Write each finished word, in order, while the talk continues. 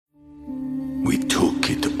We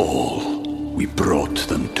took it all. We brought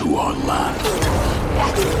them to our land.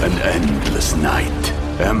 An endless night,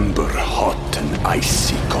 ember hot and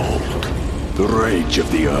icy cold. The rage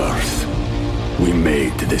of the earth. We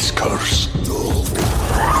made this curse.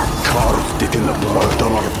 Carved it in the blood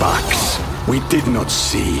on our backs. We did not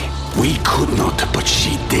see. We could not, but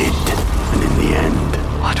she did. And in the end...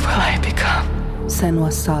 What will I become?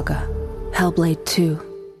 Senua's Saga. Hellblade 2.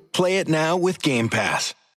 Play it now with Game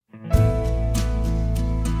Pass.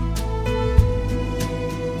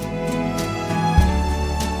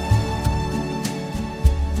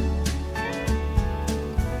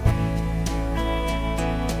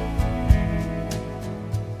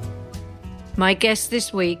 My guest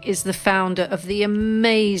this week is the founder of the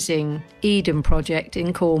amazing Eden Project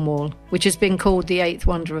in Cornwall, which has been called the eighth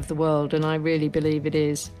wonder of the world, and I really believe it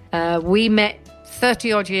is. We met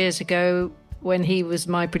 30-odd years ago when he was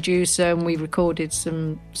my producer and we recorded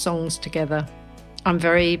some songs together. I'm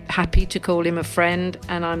very happy to call him a friend,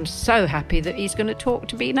 and I'm so happy that he's going to talk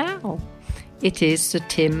to me now. It is Sir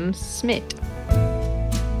Tim Smit.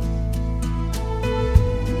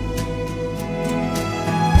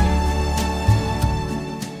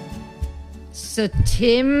 Sir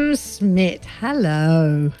Tim Smit,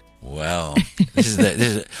 hello. Well, this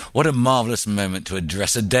is what a marvellous moment to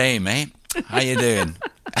address a dame, eh? How you doing?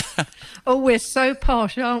 Oh, we're so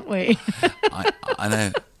posh, aren't we? I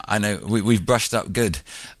know. We've brushed up good.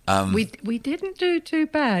 We didn't do too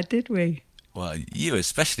bad, did we? Well, you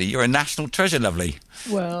especially. You're a national treasure, lovely.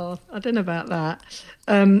 Well, I don't know about that.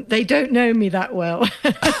 They don't know me that well.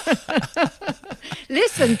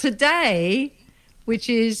 Listen, today, which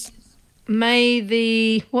is...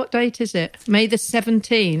 what date is it? May the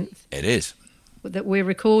 17th. It is. That we're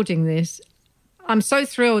recording this. I'm so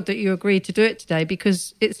thrilled that you agreed to do it today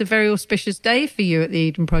because it's a very auspicious day for you at the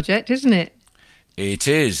Eden Project, isn't it? It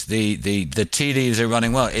is. The tea leaves are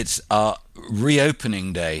running well. It's our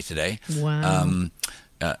reopening day today. Wow.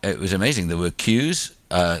 It was amazing. There were queues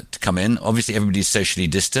to come in. Obviously, everybody's socially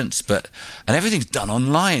distanced, and everything's done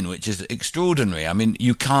online, which is extraordinary. I mean,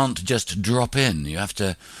 you can't just drop in. You have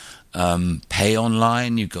to... pay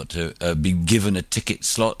online. You've got to be given a ticket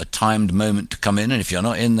slot, a timed moment to come in, and if you're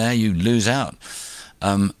not in there, you lose out.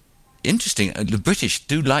 Interesting. The British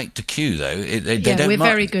do like to queue, though. They don't. We're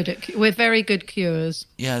very good queuers.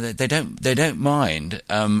 Yeah, they don't mind,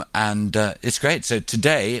 and it's great. So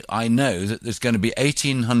today, I know that there's going to be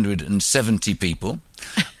 1,870 people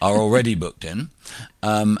are already booked in,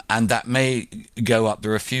 and that may go up.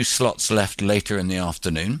 There are a few slots left later in the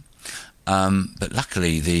afternoon. But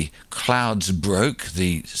luckily the clouds broke,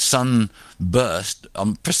 the sun burst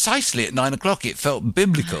precisely at 9 o'clock. It felt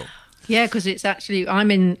biblical. Yeah, because it's actually, I'm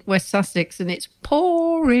in West Sussex and it's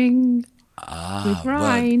pouring with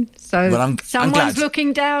rain. Someone's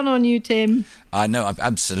looking down on you, Tim. I know,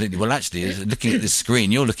 absolutely. Well, actually, looking at this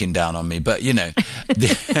screen, you're looking down on me. But you know, But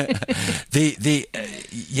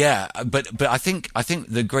I think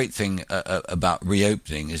the great thing about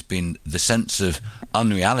reopening has been the sense of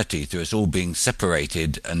unreality through us all being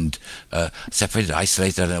isolated. I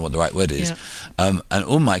don't know what the right word is. Yeah. And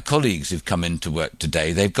all my colleagues who've come into work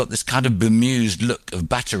today, they've got this kind of bemused look of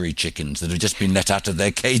battery chickens that have just been let out of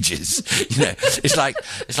their cages. You know, it's like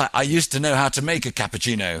I used to know how to make a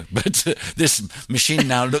cappuccino, but this machine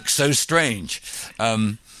now looks so strange.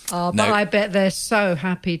 But I bet they're so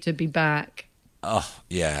happy to be back. Oh,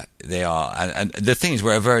 yeah, they are. And the thing is,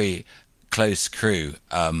 we're a very close crew,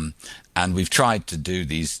 and we've tried to do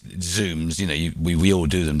these Zooms. You know, we all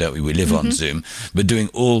do them, don't we? We live on Zoom. But doing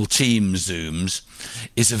all team Zooms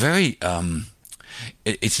is a very...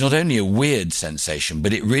 it's not only a weird sensation,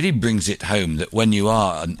 but it really brings it home that when you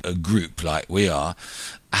are a group like we are,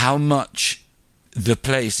 how much the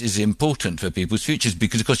place is important for people's futures,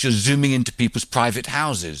 because of course you're zooming into people's private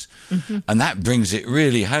houses, and that brings it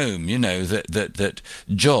really home, you know, that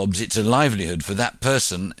jobs, it's a livelihood for that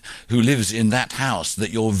person who lives in that house that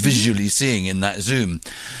you're visually seeing in that Zoom,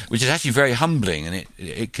 which is actually very humbling, and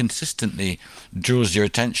it consistently draws your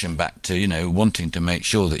attention back to, you know, wanting to make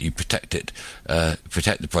sure that you protect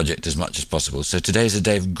the project as much as possible. So today's a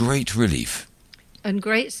day of great relief. And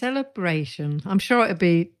great celebration. I'm sure it'll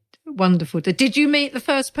be wonderful. Did you meet the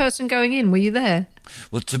first person going in? Were you there?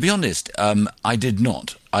 Well, to be honest, I did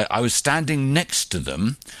not. I was standing next to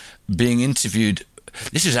them being interviewed.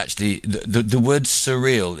 This is actually, the word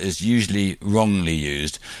surreal is usually wrongly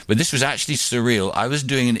used, but this was actually surreal. I was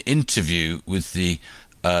doing an interview with the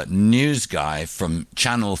news guy from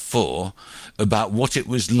Channel 4 about what it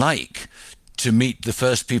was like to meet the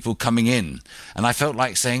first people coming in. And I felt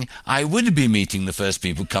like saying, I would be meeting the first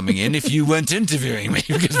people coming in if you weren't interviewing me,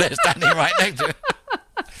 because they're standing right next to me.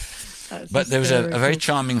 But there was a very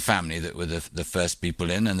charming family that were the first people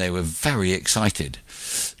in, and they were very excited.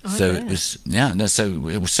 So it was,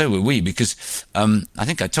 so were we, because I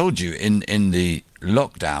think I told you in the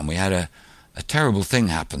lockdown we had a terrible thing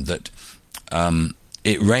happen, that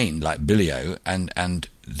it rained like Billy-O, and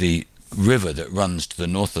the river that runs to the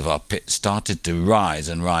north of our pit started to rise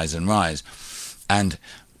and rise and rise. And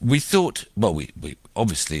we thought, well, we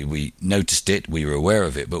obviously we noticed it, we were aware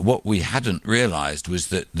of it, but what we hadn't realised was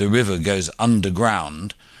that the river goes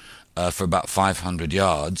underground for about 500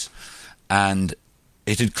 yards, and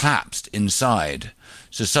it had collapsed inside.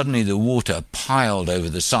 So suddenly the water piled over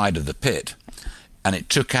the side of the pit, and it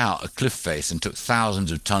took out a cliff face and took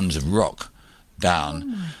thousands of tons of rock down. Oh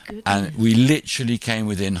my goodness. And we literally came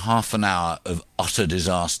within half an hour of utter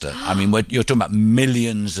disaster. I mean, you're talking about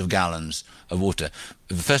millions of gallons of water.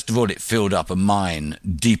 First of all, it filled up a mine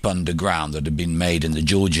deep underground that had been made in the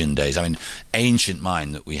Georgian days. I mean, ancient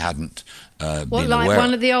mine that we hadn't been aware of.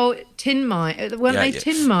 One of the old tin mines? Weren't they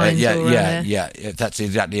tin mines? Yeah, that's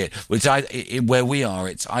exactly it. Well, where we are,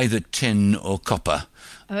 it's either tin or copper.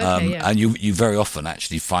 And you very often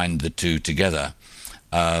actually find the two together.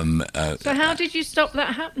 So how did you stop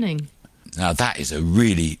that happening? Now, that is a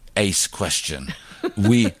really ace question.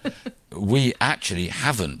 We actually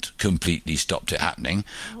haven't completely stopped it happening.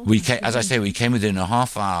 As I say, we came within a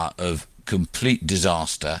half hour of complete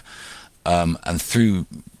disaster, and through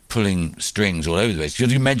pulling strings all over the place.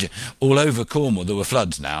 Because you imagine, all over Cornwall there were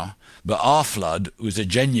floods now, but our flood was a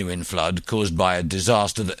genuine flood caused by a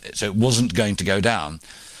disaster, so it wasn't going to go down.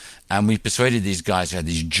 And we persuaded these guys who had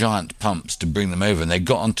these giant pumps to bring them over, and they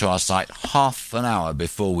got onto our site half an hour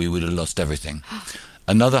before we would have lost everything.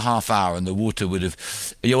 Another half hour and the water would have...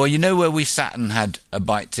 Well, you know where we sat and had a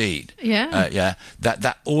bite to eat? Yeah.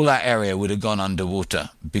 That all that area would have gone underwater,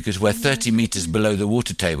 because we're 30 metres below the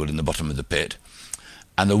water table in the bottom of the pit,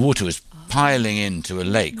 and the water was piling into a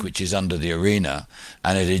lake which is under the arena,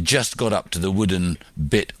 and it had just got up to the wooden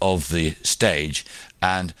bit of the stage,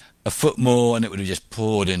 and a foot more and it would have just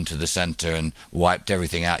poured into the centre and wiped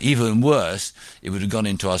everything out. Even worse, it would have gone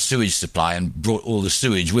into our sewage supply and brought all the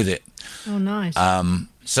sewage with it. Oh, nice.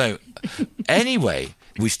 So anyway,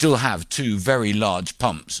 we still have two very large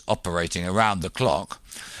pumps operating around the clock,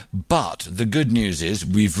 but the good news is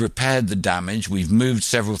we've repaired the damage, we've moved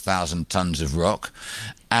several thousand tons of rock,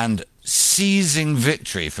 and seizing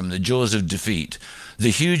victory from the jaws of defeat, the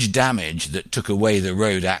huge damage that took away the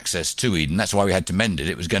road access to Eden, that's why we had to mend it,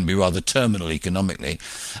 it was going to be rather terminal economically,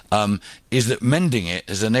 is that mending it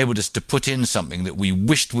has enabled us to put in something that we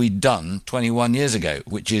wished we'd done 21 years ago,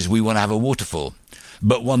 which is we want to have a waterfall,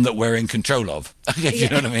 but one that we're in control of. You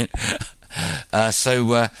know what I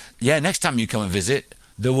mean? Next time you come and visit,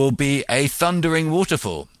 there will be a thundering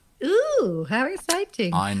waterfall. Ooh, how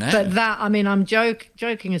exciting. I know. But that, I mean, I'm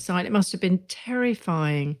joking aside, it must have been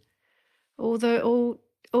terrifying. Although,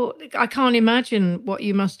 I can't imagine what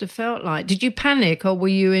you must have felt like. Did you panic, or were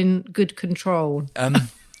you in good control?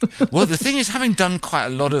 Well, the thing is, having done quite a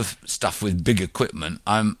lot of stuff with big equipment,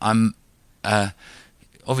 I'm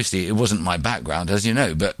obviously it wasn't my background, as you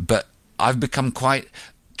know, but I've become quite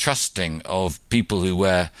trusting of people who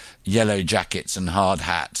wear yellow jackets and hard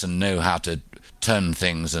hats and know how to turn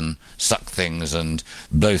things and suck things and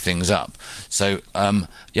blow things up. So,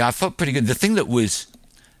 I felt pretty good. The thing that was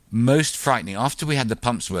most frightening, after we had the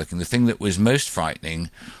pumps working, the thing that was most frightening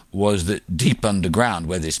was that deep underground,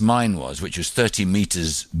 where this mine was, which was 30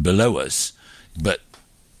 metres below us, but,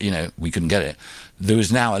 we couldn't get it, there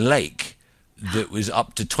was now a lake that was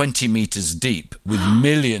up to 20 metres deep with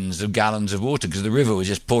millions of gallons of water, because the river was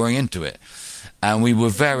just pouring into it. And we were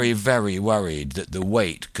very, very worried that the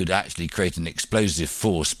weight could actually create an explosive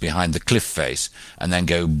force behind the cliff face and then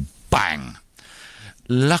go bang.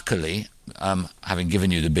 Luckily, having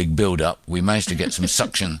given you the big build-up, we managed to get some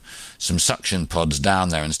suction pods down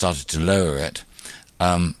there and started to lower it.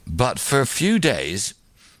 But for a few days,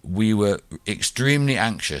 we were extremely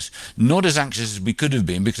anxious. Not as anxious as we could have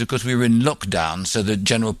been, because, of course, we were in lockdown, so the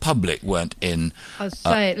general public weren't in. I'd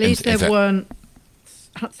say at least there weren't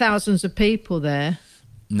thousands of people there.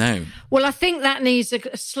 No. Well, I think that needs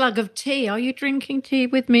a slug of tea. Are you drinking tea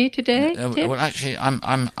with me today, Tim? Well, actually,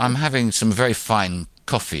 I'm having some very fine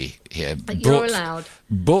coffee here. You're allowed.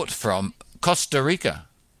 Bought from Costa Rica.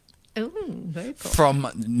 Oh, very cool. From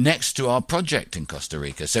next to our project in Costa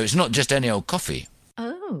Rica. So it's not just any old coffee.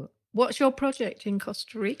 Oh, what's your project in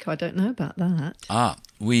Costa Rica? I don't know about that.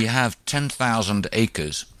 We have 10,000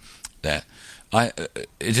 acres there. It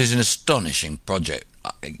is an astonishing project.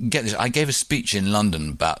 Get this, I gave a speech in London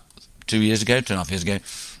about 2.5 years ago,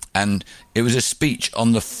 and it was a speech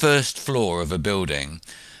on the first floor of a building,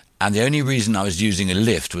 And the only reason I was using a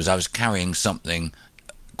lift was I was carrying something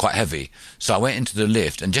quite heavy. So I went into the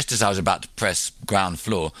lift, and just as I was about to press ground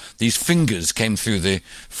floor, these fingers came through the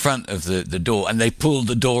front of the door, and they pulled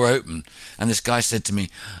the door open. And this guy said to me,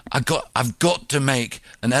 I've got to make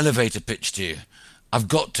an elevator pitch to you. I've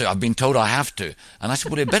been told I have to. And I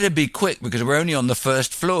said, well, it better be quick because we're only on the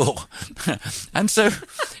first floor. And so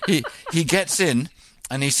he gets in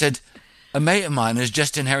and he said, a mate of mine has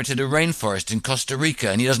just inherited a rainforest in Costa Rica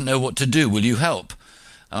and he doesn't know what to do. Will you help?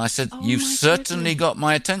 And I said, you've certainly got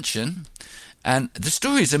my attention. And the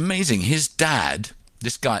story is amazing. His dad,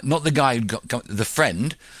 this guy, not the guy who got the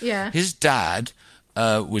friend, his dad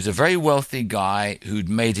was a very wealthy guy who'd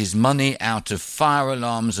made his money out of fire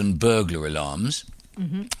alarms and burglar alarms.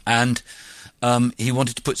 Mm-hmm. And he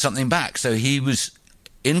wanted to put something back. So he was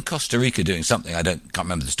in Costa Rica doing something. Can't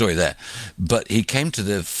remember the story there. But he came to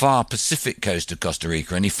the far Pacific coast of Costa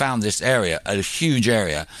Rica and he found this area, a huge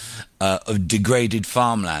area of degraded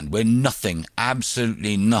farmland where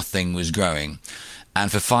absolutely nothing was growing.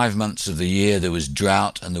 And for 5 months of the year, there was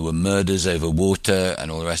drought and there were murders over water and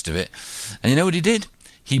all the rest of it. And you know what he did?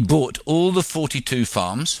 He bought all the 42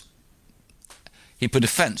 farms. He put a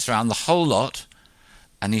fence around the whole lot.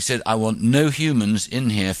 And he said, I want no humans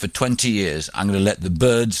in here for 20 years. I'm going to let the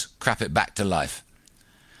birds crap it back to life.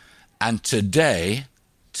 And today,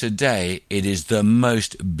 it is the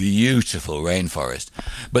most beautiful rainforest.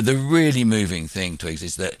 But the really moving thing, Twigs,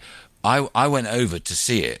 is that I went over to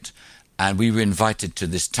see it. And we were invited to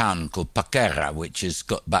this town called Paquera, which has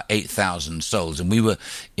got about 8,000 souls. And we were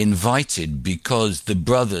invited because the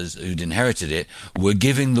brothers who'd inherited it were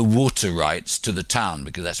giving the water rights to the town,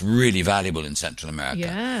 because that's really valuable in Central America.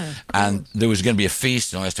 Yeah. And there was going to be a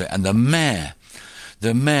feast and all the rest of it. And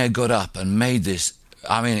the mayor got up and made this,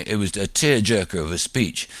 I mean, it was a tearjerker of a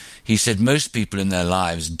speech. He said most people in their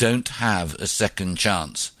lives don't have a second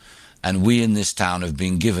chance. And we in this town have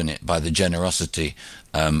been given it by the generosity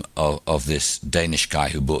of this Danish guy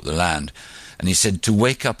who bought the land. And he said to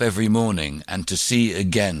wake up every morning and to see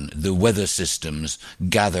again the weather systems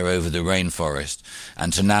gather over the rainforest,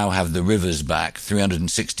 and to now have the rivers back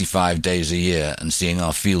 365 days a year and seeing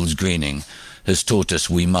our fields greening has taught us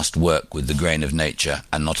we must work with the grain of nature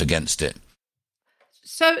and not against it.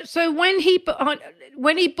 So when he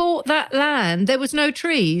bought that land, there was no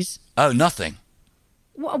trees? Oh, nothing.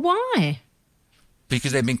 Why?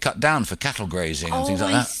 Because they've been cut down for cattle grazing and things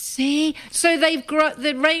like that. I see. So the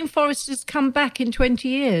rainforest has come back in 20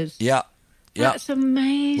 years. Yeah. That's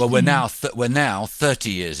amazing. Well, we're now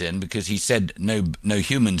 30 years in, because he said no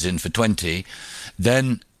humans in for 20.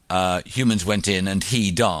 Then humans went in and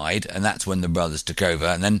he died, and that's when the brothers took over.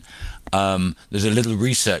 And then there's a little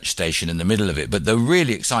research station in the middle of it. But the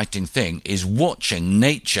really exciting thing is watching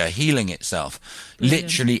nature healing itself. Brilliant.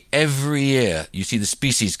 Literally every year you see the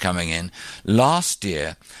species coming in. Last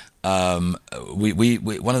year, we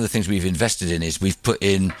one of the things we've invested in is we've put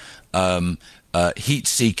in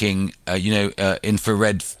heat-seeking,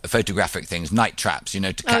 infrared photographic things, night traps, to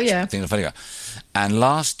catch things on photograph. And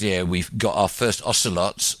last year we got our first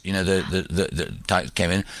ocelots, the types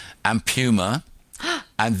came in, and puma.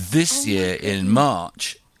 And this year in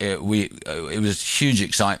March, it was huge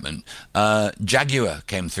excitement. Jaguar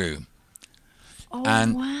came through.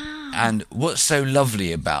 Wow. And what's so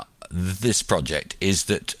lovely about this project is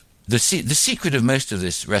that the secret of most of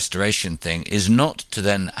this restoration thing is not to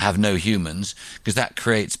then have no humans, because that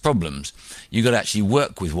creates problems. You've got to actually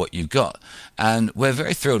work with what you've got. And we're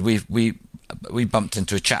very thrilled. We bumped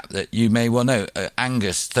into a chap that you may well know,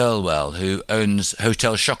 Angus Thirlwell, who owns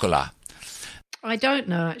Hotel Chocolat. I don't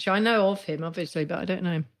know, actually. I know of him, obviously, but I don't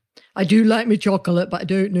know him. I do like my chocolate, but I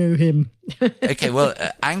don't know him. Okay, well,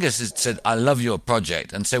 Angus has said, I love your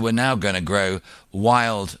project. And so we're now going to grow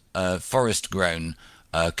wild forest-grown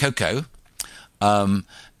cocoa,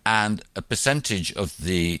 and a percentage of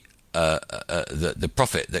the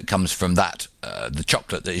profit that comes from that, the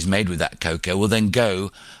chocolate that is made with that cocoa, will then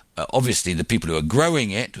go. Obviously, the people who are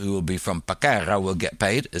growing it, who will be from Paquera, will get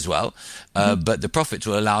paid as well. But the profits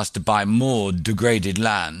will allow us to buy more degraded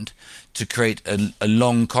land to create a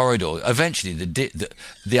long corridor. Eventually,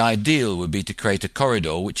 the ideal would be to create a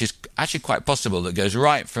corridor, which is actually quite possible, that goes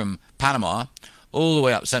right from Panama all the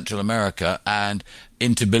way up Central America and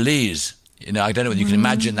into Belize. I don't know whether you can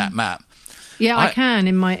imagine that map. Yeah, I can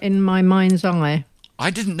in my mind's eye.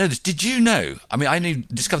 I didn't know this. Did you know? I mean, I only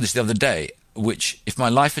discovered this the other day, which, if my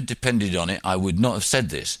life had depended on it, I would not have said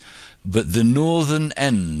this. But the northern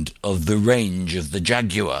end of the range of the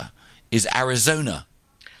jaguar is Arizona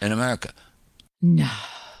in America. No.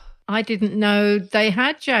 I didn't know they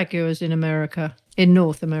had jaguars in America. in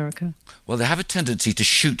North America. Well, they have a tendency to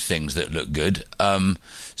shoot things that look good. But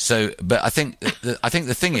I think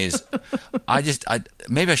the thing is,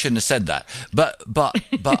 maybe I shouldn't have said that. But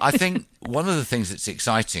I think one of the things that's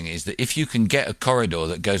exciting is that if you can get a corridor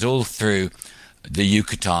that goes all through the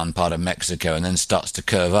Yucatan part of Mexico and then starts to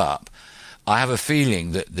curve up, I have a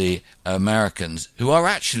feeling that the Americans, who are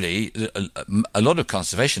actually a lot of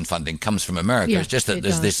conservation funding comes from America. It's just that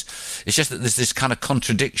there's this kind of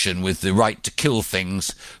contradiction with the right to kill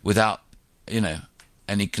things without,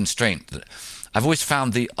 any constraint. I've always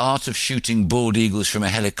found the art of shooting bald eagles from a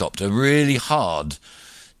helicopter really hard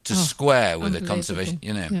to square with the conservation.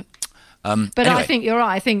 Yeah. But anyway. I think you're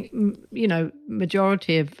right. I think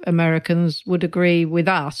majority of Americans would agree with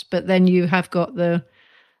us. But then you have got the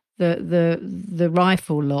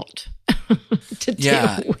rifle lot to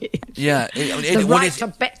deal with. Yeah,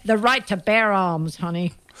 the right to bear arms,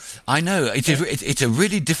 honey. I know it's a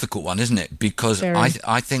really difficult one, isn't it? Because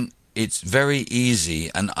I think it's very easy,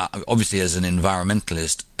 and obviously as an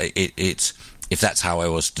environmentalist, it's if that's how I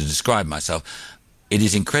was to describe myself, it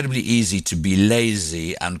is incredibly easy to be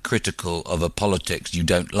lazy and critical of a politics you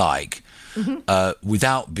don't like,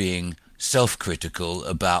 without being self-critical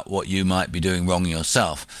about what you might be doing wrong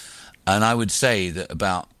yourself. And I would say that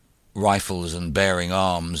about rifles and bearing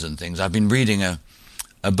arms and things, I've been reading a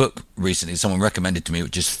book recently someone recommended to me,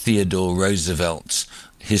 which is Theodore Roosevelt's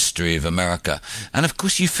History of America. And of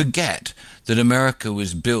course you forget that America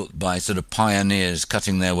was built by sort of pioneers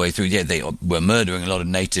cutting their way through. Yeah, they were murdering a lot of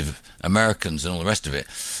Native Americans and all the rest of it.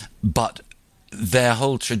 But their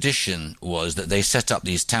whole tradition was that they set up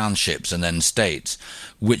these townships and then states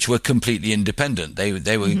which were completely independent. They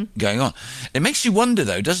were going on. It makes you wonder,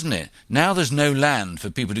 though, doesn't it? Now there's no land for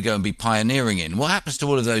people to go and be pioneering in. What happens to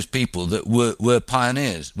all of those people that were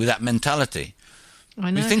pioneers with that mentality?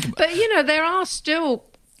 I know. But, there are still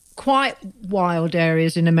quite wild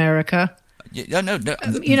areas in America. Yeah, no.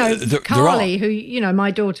 Carly, who,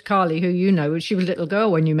 my daughter Carly, who she was a little girl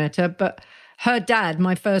when you met her, but her dad,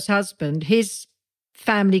 my first husband, his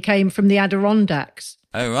family came from the Adirondacks.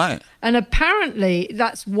 Oh, right. And apparently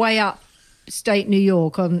that's way up state New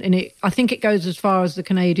York. I think it goes as far as the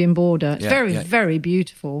Canadian border. It's very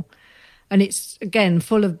beautiful. And it's, again,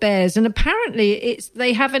 full of bears. And apparently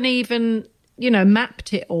they haven't even,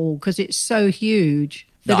 mapped it all because it's so huge.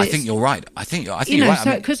 No, I think you're right. I think you're right.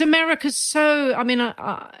 Because America's so...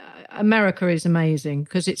 America is amazing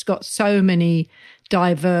because it's got so many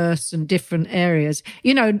diverse and different areas.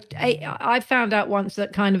 I found out once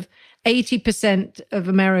that kind of 80% of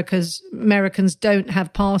Americans don't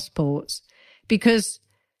have passports because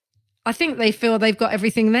I think they feel they've got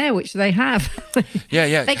everything there, which they have.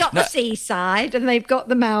 Yeah. They got the seaside and they've got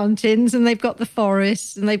the mountains and they've got the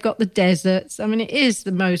forests and they've got the deserts. I mean, it is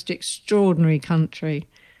the most extraordinary country.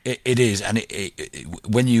 It is, and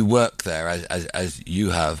when you work there, as you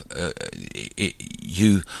have,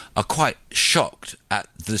 you are quite shocked at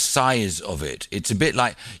the size of it. It's a bit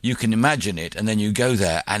like you can imagine it, and then you go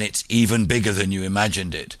there, and it's even bigger than you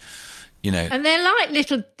imagined it. And they're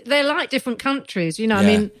like different countries. I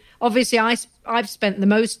mean, obviously, I've spent the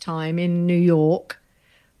most time in New York,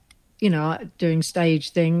 doing stage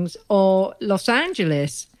things, or Los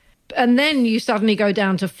Angeles. And then you suddenly go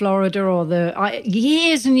down to Florida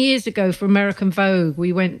years and years ago for American Vogue,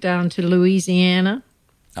 we went down to Louisiana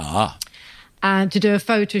and to do a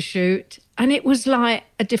photo shoot. And it was like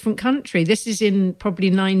a different country. This is in probably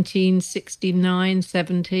 1969,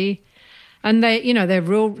 70. And they were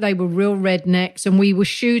real rednecks. And we were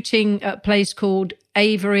shooting at a place called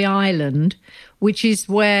Avery Island, which is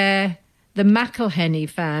where the McElhenney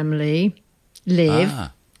family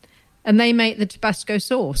live. And they make the Tabasco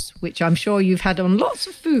sauce, which I'm sure you've had on lots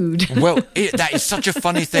of food. Well, that is such a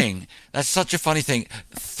funny thing. That's such a funny thing.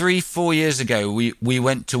 3-4 years ago, we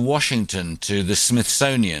went to Washington to the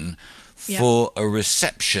Smithsonian for a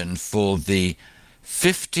reception for the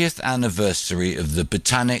 50th anniversary of the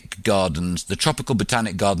Botanic Gardens, the Tropical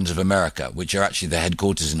Botanic Gardens of America, which are actually the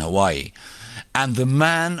headquarters in Hawaii. And the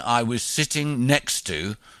man I was sitting next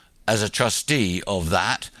to as a trustee of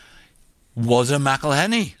that was a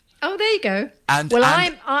McElhenney. Oh, there you go.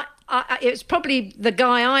 It's probably the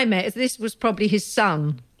guy I met. This was probably his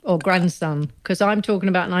son or grandson, because I'm talking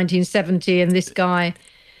about 1970, and this guy.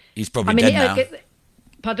 He's probably dead now.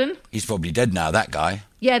 Pardon? He's probably dead now. That guy.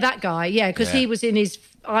 Yeah, that guy. Yeah, because he was in his.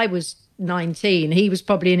 I was 19. He was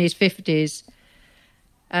probably in his 50s,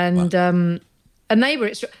 and they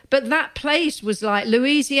were. But that place was like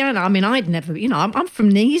Louisiana. I mean, I'd never. I'm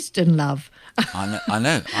from Neasden, love. I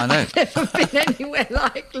know. I've never been anywhere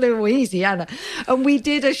like Louisiana. And we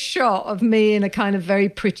did a shot of me in a kind of very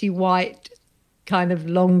pretty white kind of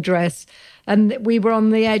long dress. And we were on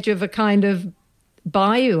the edge of a kind of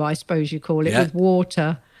bayou, I suppose you call it, with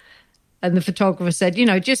water. And the photographer said,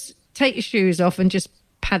 just take your shoes off and just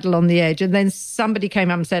paddle on the edge. And then somebody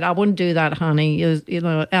came up and said, I wouldn't do that, honey.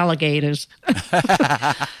 Alligators.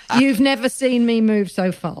 You've never seen me move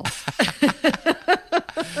so fast.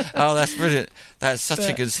 Oh, that's brilliant. That's such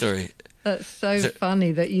a good story. That's so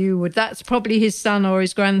funny that you would. That's probably his son or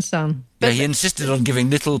his grandson. Yeah, he insisted on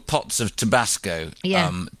giving little pots of Tabasco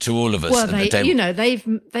to all of us at the table.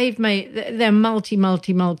 They've made, they're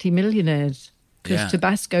multi-millionaires because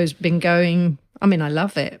Tabasco's been going. I mean, I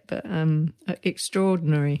love it, but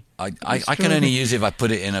extraordinary. I can only use it if I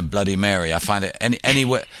put it in a Bloody Mary. I find it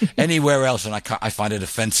anywhere else, and I find it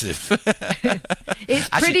offensive. It's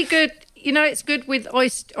pretty good. It's good with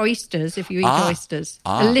oysters if you eat oysters.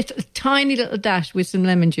 A tiny little dash with some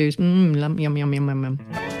lemon juice. Yum, yum, yum, yum, yum.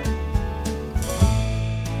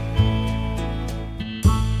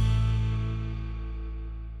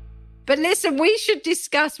 But listen, we should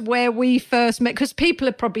discuss where we first met, because people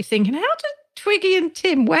are probably thinking, how did Twiggy and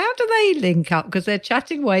Tim, how do they link up? Because they're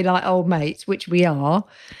chatting away like old mates, which we are.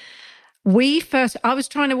 I was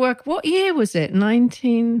trying to work, what year was it?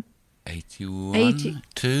 81,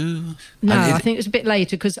 2? No, I think it was a bit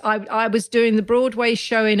later because I was doing the Broadway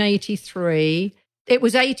show in 83. It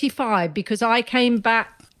was 85 because I came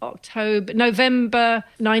back November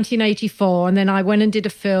 1984, and then I went and did a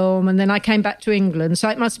film, and then I came back to England. So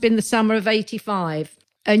it must have been the summer of 85.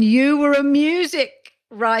 And you were a music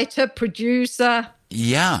writer, producer.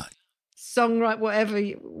 Yeah. Songwriter, whatever.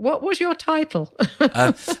 What was your title?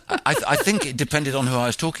 I think it depended on who I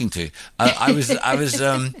was talking to. I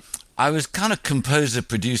was kind of composer,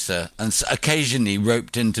 producer, and occasionally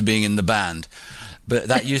roped into being in the band. But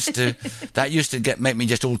that used to make me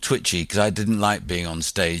just all twitchy because I didn't like being on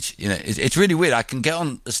stage. It's really weird. I can get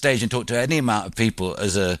on the stage and talk to any amount of people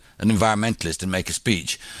as an environmentalist and make a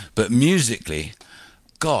speech, but musically,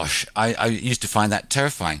 gosh, I used to find that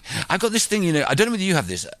terrifying. I've got this thing, I don't know whether you have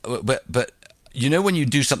this, but when you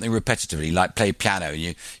do something repetitively, like play piano,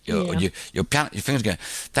 and your fingers go,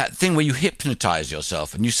 that thing where you hypnotize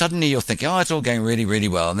yourself, and you're thinking, oh, it's all going really, really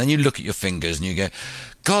well, and then you look at your fingers and you go,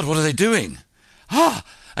 God, what are they doing?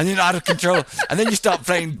 And you're out of control, and then you start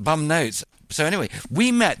playing bum notes. So anyway,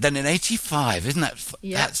 we met then in 85, isn't that?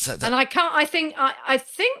 Yeah. And I think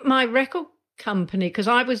my record company, because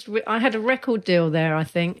I had a record deal there, I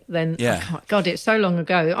think, then. Yeah. God, it's so long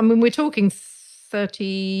ago. I mean, we're talking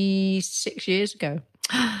 36 years ago.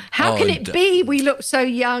 How can it be we look so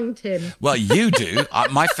young, Tim? Well, you do.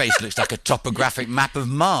 My face looks like a topographic map of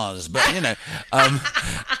Mars, but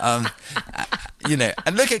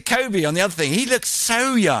and look at Kobe on the other thing. He looks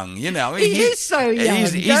so young, I mean, he is so young.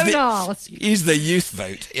 Don't ask. He's the youth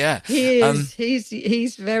vote. Yeah, he is.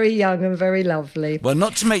 He's very young and very lovely. Well,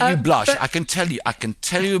 not to make you blush, I can tell you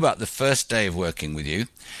about the first day of working with you.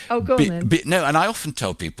 Oh, go on then. No, and I often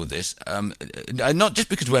tell people this, not just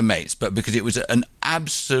because we're mates, but because it was an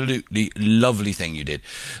absolutely lovely thing you did.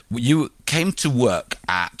 You came to work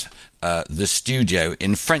at the studio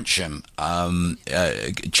in Frensham,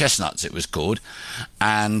 Chestnuts it was called,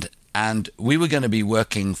 and we were going to be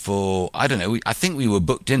working for, I don't know, I think we were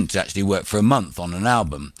booked in to actually work for a month on an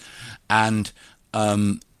album, and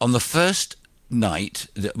on the first night,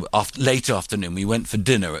 late afternoon, we went for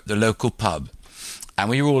dinner at the local pub. And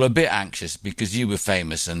we were all a bit anxious because you were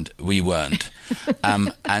famous and we weren't.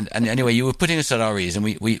 And anyway, you were putting us at our ease, and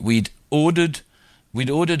we'd ordered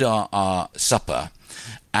our supper,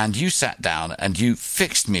 and you sat down and you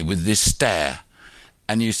fixed me with this stare,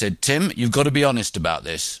 and you said, Tim, you've got to be honest about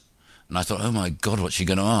this. And I thought, oh my God, what's she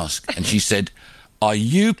going to ask? And she said, are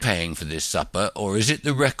you paying for this supper, or is it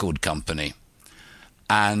the record company?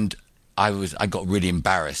 And I got really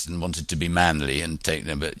embarrassed and wanted to be manly and take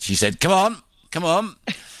them, but she said, come on.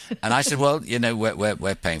 And I said, well,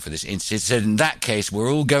 we're paying for this. And she said, in that case, we're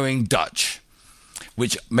all going Dutch,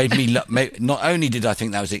 which made me, not only did I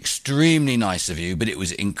think that was extremely nice of you, but it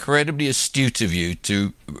was incredibly astute of you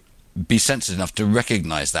to be sensitive enough to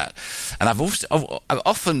recognise that. And I've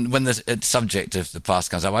often, when the subject of the past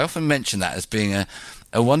comes up, I often mention that as being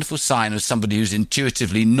a wonderful sign of somebody who's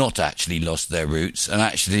intuitively not actually lost their roots and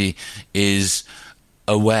actually is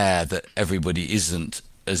aware that everybody isn't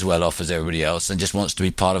as well off as everybody else and just wants to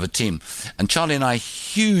be part of a team. And Charlie and I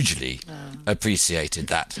hugely appreciated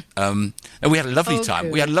that. And we had a lovely time.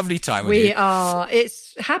 Good. We had a lovely time with you.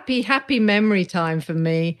 It's happy memory time for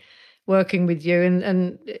me working with you.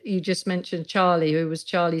 And you just mentioned Charlie, who was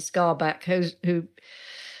Charlie Scarback, who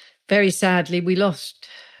very sadly we lost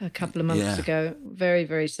a couple of months ago, very,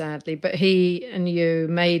 very sadly. But he and you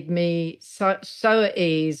made me so at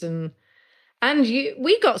ease, and And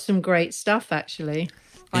we got some great stuff, actually,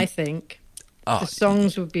 I think. The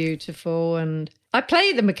songs were beautiful, and I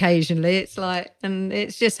play them occasionally. And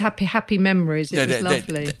it's just happy memories. It was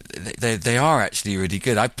lovely. They are actually really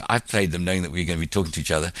good. I played them knowing that we were going to be talking to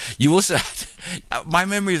each other. You also, my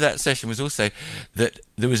memory of that session was also that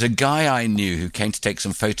there was a guy I knew who came to take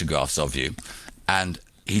some photographs of you, and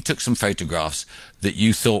he took some photographs that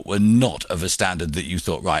you thought were not of a standard that you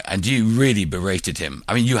thought right, and you really berated him.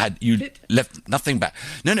 I mean, you left nothing back.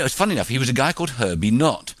 No, it was funny enough. He was a guy called Herbie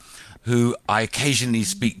Knott, who I occasionally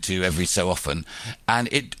speak to every so often, and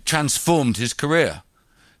it transformed his career.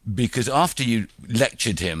 Because after you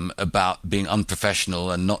lectured him about being unprofessional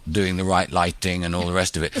and not doing the right lighting and all the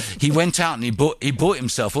rest of it, he went out and he bought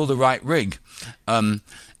himself all the right rig. And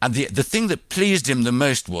the thing that pleased him the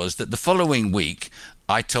most was that the following week,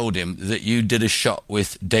 I told him that you did a shot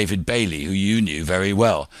with David Bailey, who you knew very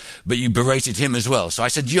well, but you berated him as well. So I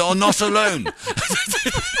said, "You're not alone."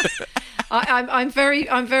 I'm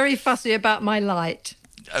very fussy about my light.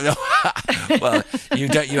 Well, you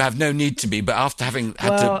have no need to be, but after having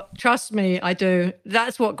had to... trust me, I do.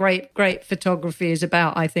 That's what great photography is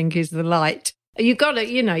about, I think, is the light. You've got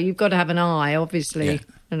to have an eye, obviously,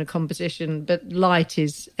 and a composition, but light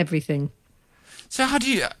is everything. So how do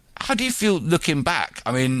you feel looking back?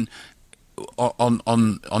 I mean,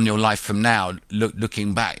 on your life from now,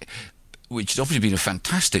 looking back, which has obviously been a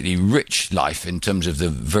fantastically rich life in terms of the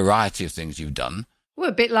variety of things you've done. Well,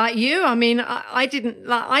 a bit like you. I mean, I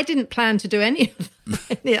didn't plan to do any of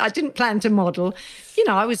that. I didn't plan to model.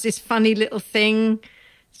 I was this funny little thing,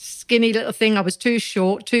 skinny little thing. I was too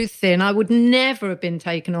short, too thin. I would never have been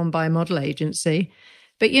taken on by a model agency.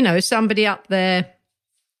 But, somebody up there,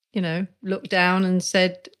 looked down and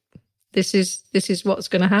said, this is what's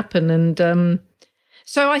going to happen. And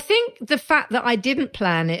so I think the fact that I didn't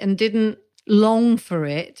plan it and didn't long for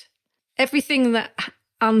it, everything that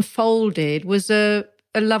unfolded was a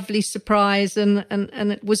lovely surprise, and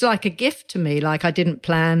it was like a gift to me. Like, I didn't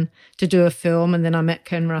plan to do a film, and then I met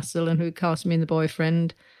Ken Russell, and who cast me in The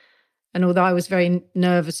Boyfriend. And although I was very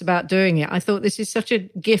nervous about doing it, I thought this is such a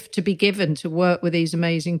gift to be given, to work with these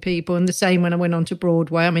amazing people. And the same when I went on to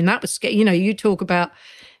Broadway. I mean, that was scary. You talk about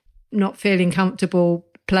not feeling comfortable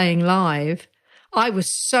playing live. I was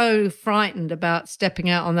so frightened about stepping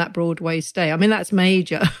out on that Broadway stage. I mean, that's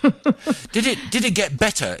major. Did it get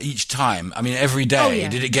better each time? I mean, every day? Oh, yeah.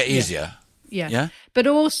 Did it get easier? Yeah. But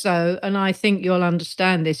also, and I think you'll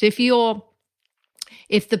understand this, if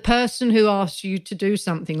the person who asks you to do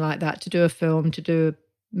something like that, to do a film, to do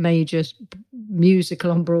a major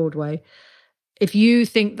musical on Broadway, if you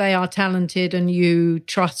think they are talented and you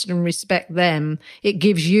trust and respect them, it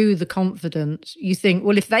gives you the confidence. You think,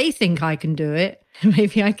 well, if they think I can do it,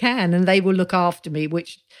 maybe I can, and they will look after me,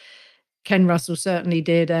 which Ken Russell certainly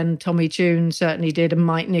did, and Tommy Tune certainly did, and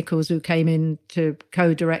Mike Nichols, who came in to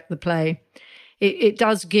co-direct the play. It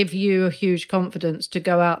does give you a huge confidence to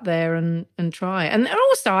go out there and try. And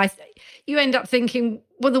also, you end up thinking,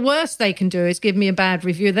 well, the worst they can do is give me a bad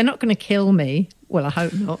review. They're not going to kill me. Well, I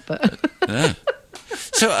hope not, but... Yeah.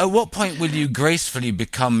 So at what point will you gracefully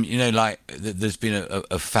become, there's been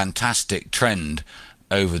a fantastic trend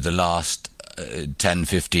over the last 10,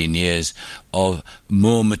 15 years of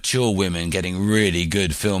more mature women getting really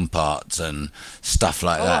good film parts and stuff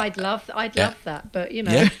like that. I'd love that, but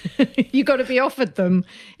you got to be offered them.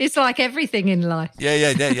 It's like everything in life.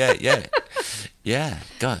 Yeah,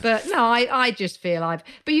 God. But no, I just feel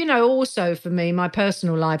but also for me, my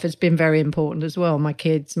personal life has been very important as well. My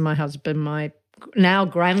kids, my husband, my now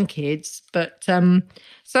grandkids, but so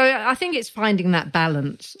I think it's finding that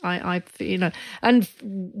balance. And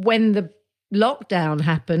when the lockdown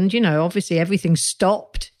happened, obviously everything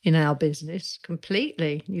stopped in our business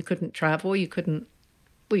completely. You couldn't travel, you couldn't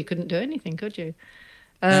do anything, could you?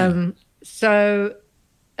 So,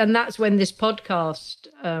 and that's when this podcast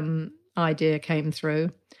idea came through.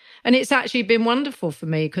 And it's actually been wonderful for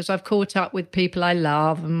me because I've caught up with people I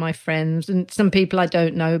love and my friends and some people I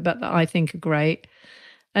don't know but that I think are great.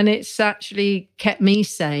 And it's actually kept me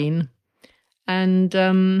sane. And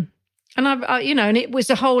and it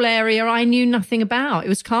was a whole area I knew nothing about. It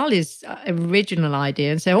was Carly's original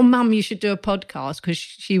idea and said, "Oh, Mum, you should do a podcast," because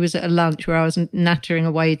she was at a lunch where I was nattering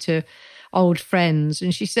away to old friends.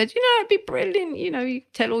 And she said, it'd be brilliant. You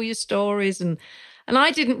tell all your stories and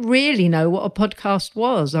I didn't really know what a podcast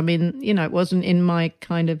was. I mean, it wasn't in my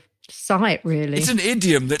kind of sight, really. It's an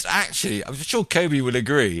idiom that's actually, I'm sure Kobe will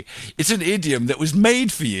agree, it's an idiom that was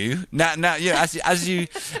made for you. Now, as you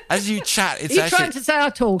chat, it's Are you trying to say I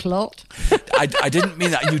talk a lot? I didn't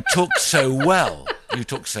mean that. You talk so well.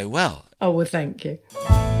 Oh, well, thank you.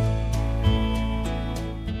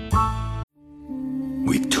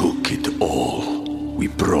 took it all. We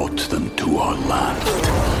brought them to our land.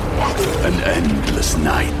 An endless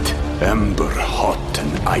night, ember hot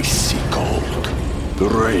and icy cold. The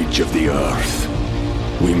rage of the earth.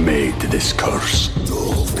 We made this curse.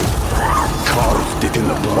 Carved it in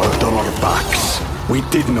the blood on our backs. We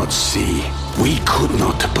did not see. We could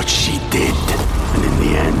not, but she did. And in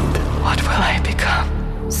the end... What will I become?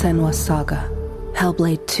 Senua's Saga.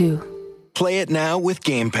 Hellblade 2. Play it now with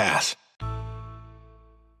Game Pass.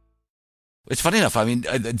 It's funny enough. I mean,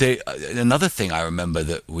 another thing I remember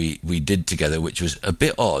that we did together, which was a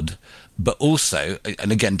bit odd, but also,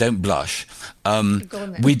 and again, don't blush.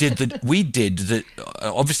 We did the.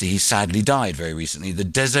 Obviously, he sadly died very recently. The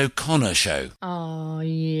Des O'Connor show. Oh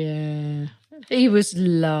yeah, he was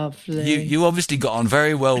lovely. You obviously got on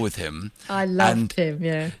very well with him. I loved him.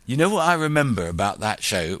 Yeah. You know what I remember about that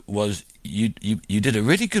show was. You did a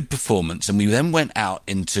really good performance, and we then went out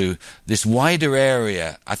into this wider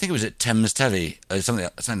area. I think it was at Thames Telly or something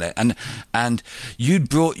like that. And you'd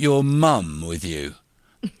brought your mum with you,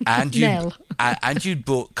 and you'd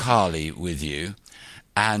brought Carly with you,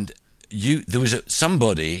 and there was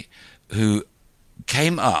somebody who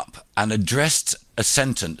came up and addressed a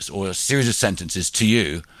sentence or a series of sentences to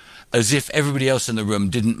you, as if everybody else in the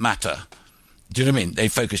room didn't matter. Do you know what I mean? They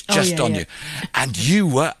focused just on you, and you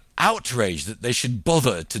were outraged that they should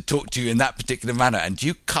bother to talk to you in that particular manner, and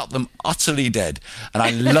you cut them utterly dead. And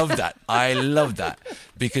I love that. I love that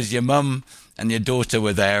because your mum and your daughter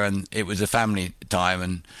were there, and it was a family time,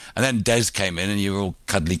 and then Des came in, and you were all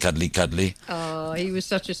cuddly. Oh, he was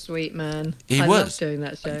such a sweet man. I loved doing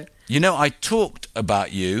that show. You know, I talked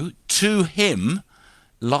about you to him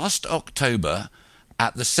last October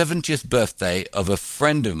at the 70th birthday of a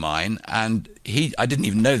friend of mine, and I didn't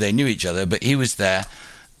even know they knew each other, but he was there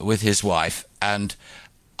with his wife, and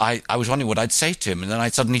I was wondering what I'd say to him, and then I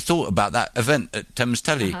suddenly thought about that event at Thames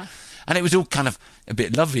Telly, and it was all kind of a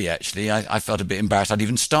bit lovely, actually. I felt a bit embarrassed I'd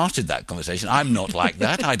even started that conversation. I'm not like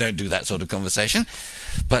that. I don't do that sort of conversation.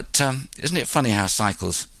 But isn't it funny how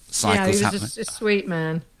cycles he was happen? a sweet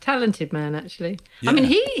man, talented man, actually. Yeah. I mean,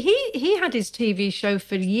 he had his TV show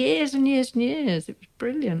for years and years and years. It was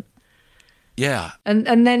brilliant. Yeah.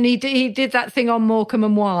 And then he did that thing on Morecambe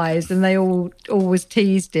and Wise, and they all always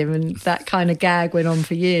teased him, and that kind of gag went on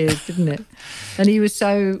for years, didn't it? And he was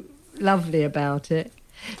so lovely about it.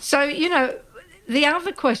 So, you know, the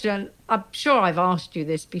other question, I'm sure I've asked you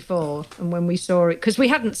this before, and when we saw it, because we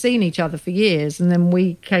hadn't seen each other for years, and then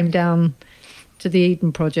we came down to the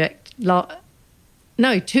Eden Project.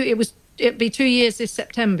 It'd be 2 years this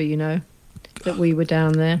September, you know, that we were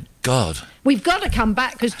down there. God. We've got to come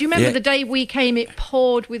back, because do you remember the day we came, it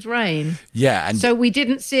poured with rain? Yeah. And so we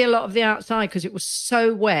didn't see a lot of the outside because it was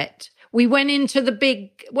so wet. We went into the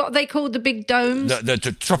big, what are they called, the big domes?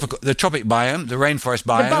 The tropic biome, the rainforest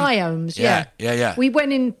biome. The biomes, yeah. Yeah. We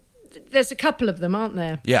went in, there's a couple of them, aren't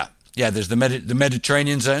there? Yeah, there's the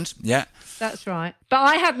Mediterranean zones, yeah. That's right. But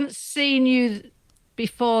I hadn't seen you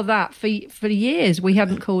before that for years. We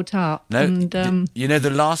hadn't caught up. No, and, you know, the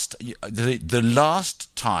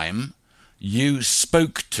last time you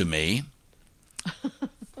spoke to me,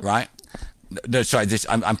 right? No, sorry,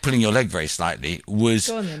 I'm pulling your leg very slightly. Was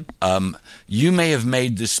Go on then. You may have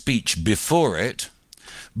made the speech before it,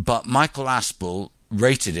 but Michael Aspel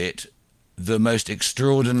rated it the most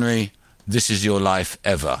extraordinary This Is Your Life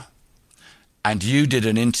ever. And you did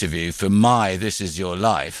an interview for my This Is Your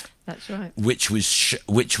Life. That's right. Which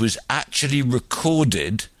was actually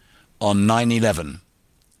recorded on 9/11.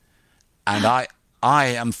 And I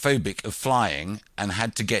am phobic of flying and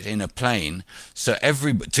had to get in a plane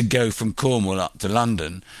to go from Cornwall up to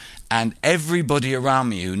London, and everybody around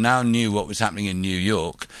me who now knew what was happening in New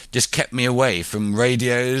York just kept me away from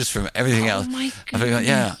radios, from everything else. Oh my I think,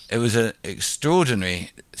 yeah, it was an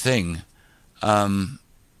extraordinary thing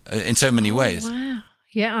in so many ways. Wow.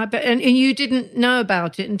 Yeah, I bet. And you didn't know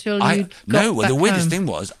about it until you got back the weirdest home. thing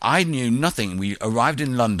was I knew nothing. We arrived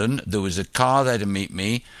in London. There was a car there to meet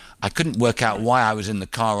me. I couldn't work out why I was in the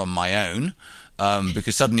car on my own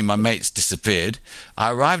because suddenly my mates disappeared.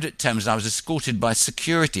 I arrived at Thames and I was escorted by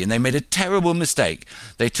security, and they made a terrible mistake.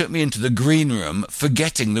 They took me into the green room,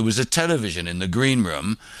 forgetting there was a television in the green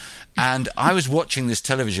room, and I was watching this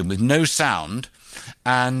television with no sound,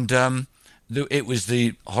 and it was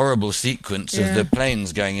the horrible sequence of the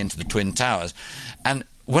planes going into the Twin Towers. And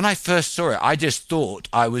when I first saw it, I just thought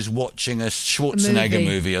I was watching a Schwarzenegger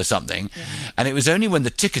movie or something. Yeah. And it was only when the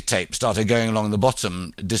ticker tape started going along the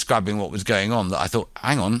bottom describing what was going on that I thought,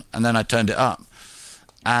 hang on, and then I turned it up.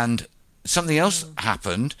 And something else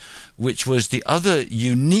happened, which was the other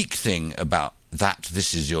unique thing about that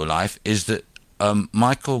This Is Your Life, is that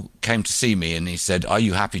Michael came to see me and he said, "Are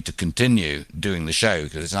you happy to continue doing the show?"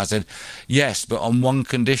 And I said, "Yes, but on one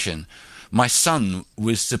condition. My son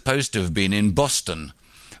was supposed to have been in Boston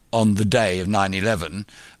on the day of 9/11.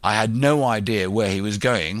 I had no idea where he was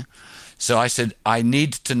going. So I said, I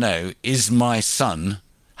need to know, is my son,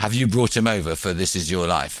 have you brought him over for This Is Your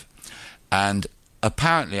Life?" And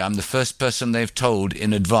apparently I'm the first person they've told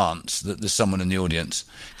in advance that there's someone in the audience.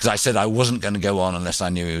 Because I said I wasn't going to go on unless I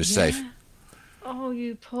knew he was safe. Oh,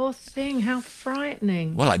 you poor thing. How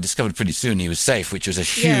frightening. Well, I discovered pretty soon he was safe, which was a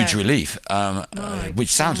huge relief. Which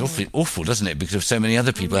sounds awful, doesn't it? Because of so many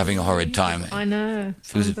other people having a horrid time. I know.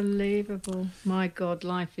 It's unbelievable. My God,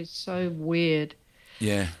 life is so weird.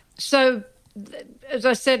 Yeah. So, as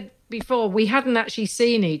I said before, we hadn't actually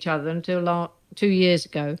seen each other until 2 years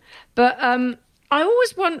ago. But I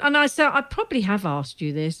always want, and I probably have asked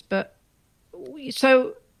you this, but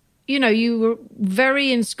so, you know, you were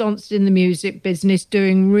very ensconced in the music business,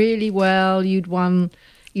 doing really well. You'd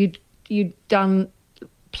done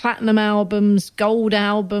platinum albums, gold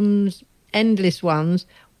albums, endless ones.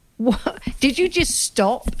 Did you just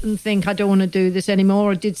stop and think, I don't want to do this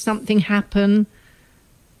anymore? Or did something happen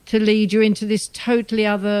to lead you into this totally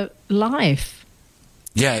other life?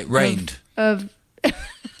 Yeah, it rained.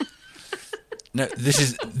 No, this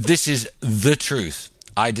is the truth.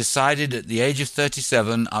 I decided at the age of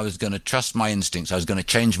 37 I was going to trust my instincts. I was going to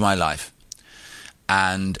change my life.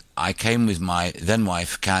 And I came with my then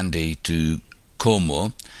wife, Candy, to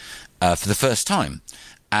Cornwall for the first time.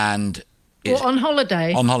 And on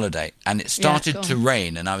holiday? On holiday. And it started to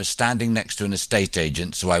rain, and I was standing next to an estate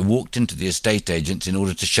agent, so I walked into the estate agents in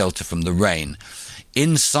order to shelter from the rain.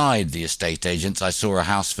 Inside the estate agents, I saw a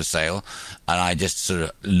house for sale, and I just sort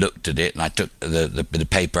of looked at it, and I took the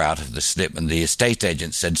paper out of the slip, and the estate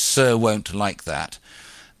agent said, "Sir won't like that."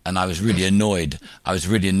 And I was really annoyed. I was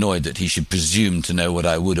really annoyed that he should presume to know what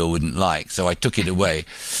I would or wouldn't like. So I took it away,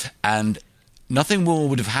 and nothing more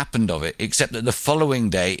would have happened of it, except that the following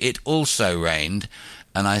day it also rained.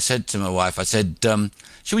 And I said to my wife, I said,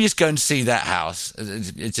 should we just go and see that house?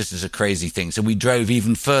 It just is a crazy thing. So we drove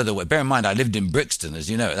even further away. Bear in mind, I lived in Brixton, as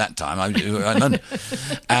you know, at that time.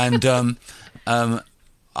 And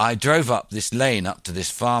I drove up this lane up to this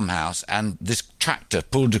farmhouse, and this tractor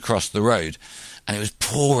pulled across the road, and it was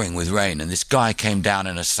pouring with rain. And this guy came down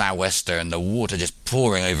in a sou'wester, and the water just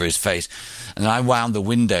pouring over his face. And I wound the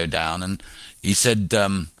window down, and he said,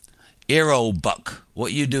 "Here, old buck,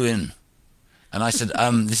 what you doing?" And I said,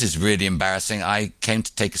 "This is really embarrassing. I came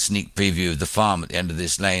to take a sneak preview of the farm at the end of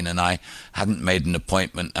this lane, and I hadn't made an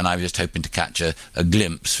appointment, and I was just hoping to catch a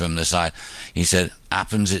glimpse from the side." He said,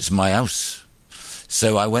 "Happens it's my house."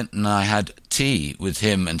 So I went and I had tea with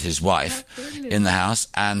him and his wife in the house,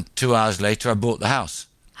 and 2 hours later I bought the house.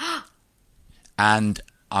 And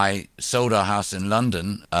I sold our house in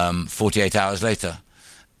London 48 hours later.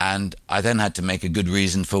 And I then had to make a good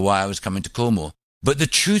reason for why I was coming to Cornwall. But the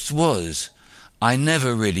truth was, I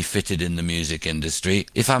never really fitted in the music industry,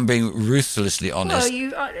 if I'm being ruthlessly honest.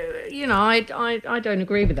 Well, I don't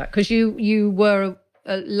agree with that, because you were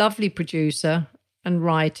a lovely producer and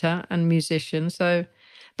writer and musician. So,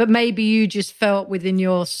 but maybe you just felt within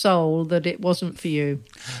your soul that it wasn't for you.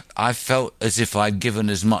 I felt as if I'd given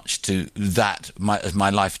as much to that, as my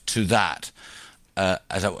life to that.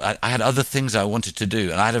 As I had other things I wanted to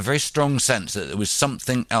do, and I had a very strong sense that there was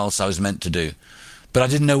something else I was meant to do, but I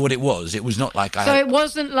didn't know what it was. It was not like it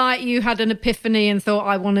wasn't like you had an epiphany and thought,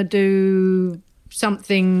 I want to do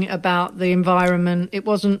something about the environment. It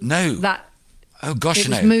wasn't that. Oh gosh,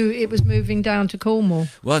 no! It was moving down to Cornwall.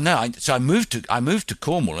 Well, no. So I moved to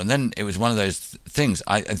Cornwall, and then it was one of those things.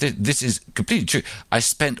 This is completely true. I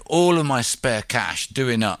spent all of my spare cash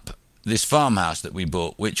doing up this farmhouse that we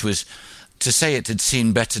bought, which was, to say it had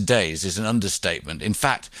seen better days is an understatement. In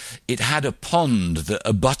fact, it had a pond that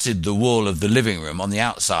abutted the wall of the living room on the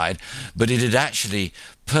outside, but it had actually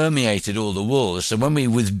permeated all the walls. So when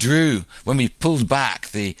we pulled back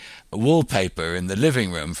the wallpaper in the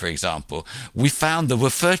living room, for example, we found there were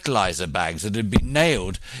fertilizer bags that had been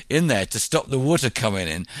nailed in there to stop the water coming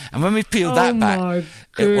in. And when we peeled that back,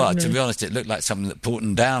 to be honest, it looked like something that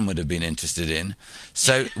Porton Down would have been interested in.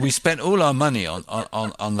 So we spent all our money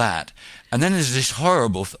on that. And then there's this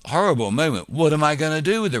horrible, horrible moment. What am I going to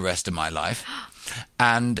do with the rest of my life?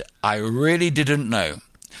 And I really didn't know.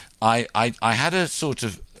 I had a sort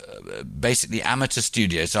of basically amateur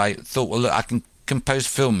studio, so I thought, well, look, I can compose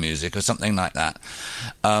film music or something like that.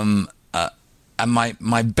 And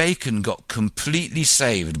my bacon got completely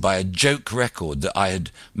saved by a joke record that I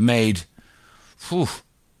had made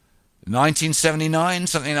 1979,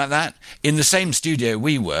 something like that, in the same studio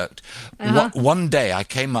we worked. One day I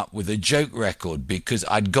came up with a joke record because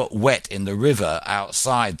I'd got wet in the river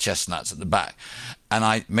outside Chestnuts at the back, and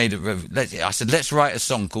I said, let's write a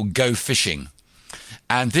song called Go Fishing.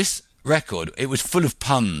 And this record, it was full of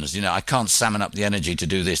puns. I can't salmon up the energy to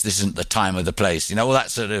do this. This isn't the time or the place. All that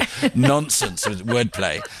sort of nonsense with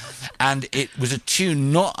wordplay. And it was a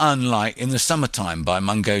tune not unlike In the Summertime by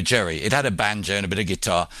Mungo Jerry. It had a banjo and a bit of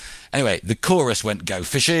guitar. Anyway, the chorus went, go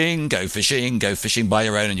fishing, go fishing, go fishing by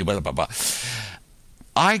your own, and you blah, blah, blah.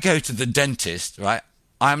 I go to the dentist, right?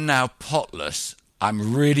 I'm now potless.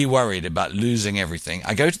 I'm really worried about losing everything.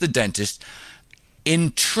 I go to the dentist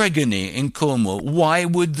in Tregony in Cornwall. Why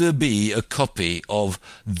would there be a copy of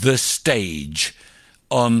The Stage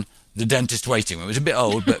on the dentist waiting room? It was a bit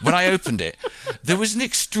old, but when I opened it, there was an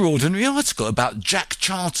extraordinary article about Jack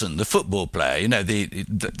Charlton, the football player,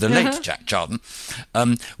 the late Jack Charlton,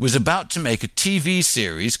 was about to make a TV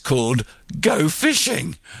series called Go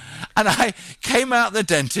Fishing. And I came out the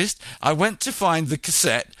dentist, I went to find the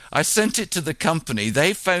cassette, I sent it to the company,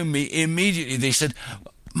 they phoned me immediately, they said,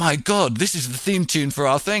 my God, this is the theme tune for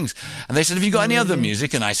our things. And they said, have you got any other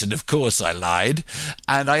music? And I said, of course, I lied.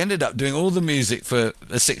 And I ended up doing all the music for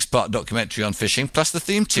a 6-part documentary on fishing, plus the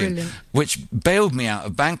theme tune, Brilliant. which bailed me out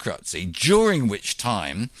of bankruptcy, during which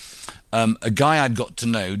time a guy I'd got to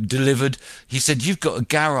know delivered. He said, you've got a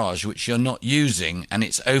garage which you're not using and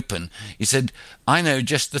it's open. He said, I know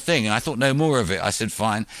just the thing. And I thought no more of it. I said,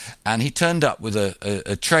 fine. And he turned up with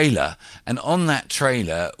a trailer, and on that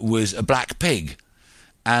trailer was a black pig.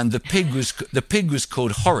 And the pig was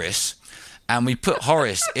called Horace, and we put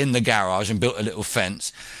Horace in the garage and built a little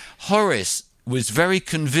fence. Horace was very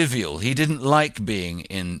convivial. He didn't like being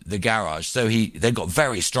in the garage, so they got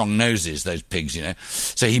very strong noses, those pigs,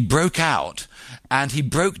 So he broke out, and he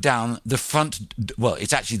broke down the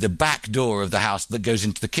it's actually the back door of the house that goes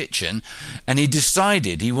into the kitchen, and he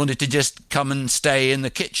decided he wanted to just come and stay in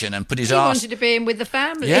the kitchen and put his arse... He wanted to be in with the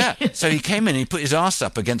family. Yeah, so he came in and he put his arse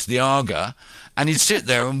up against the Aga, and he'd sit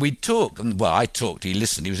there and we'd talk. And, well, I talked, he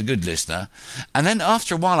listened, he was a good listener. And then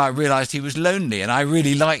after a while I realised he was lonely and I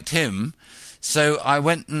really liked him. So I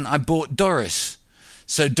went and I bought Doris.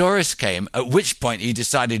 So Doris came, at which point he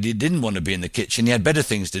decided he didn't want to be in the kitchen. He had better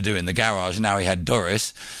things to do in the garage. Now he had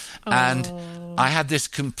Doris. And I had this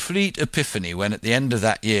complete epiphany when at the end of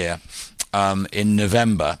that year, in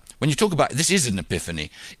November, when you talk about, this is an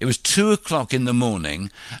epiphany. It was 2:00 in the morning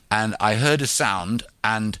and I heard a sound,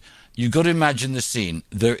 and you've got to imagine the scene.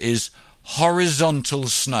 There is horizontal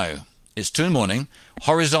snow. It's 2 a.m,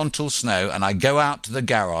 horizontal snow, and I go out to the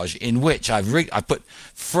garage, in which I put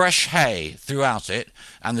fresh hay throughout it,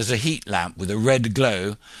 and there's a heat lamp with a red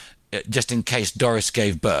glow, just in case Doris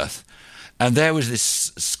gave birth. And there was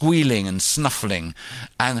this squealing and snuffling,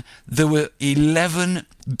 and there were 11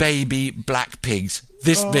 baby black pigs,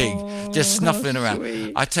 this big, just snuffling around.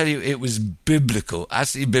 Sweet. I tell you, it was biblical,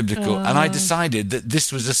 absolutely biblical. And I decided that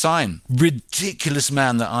this was a sign. Ridiculous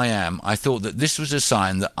man that I am, I thought that this was a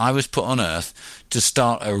sign that I was put on earth to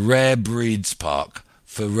start a rare breeds park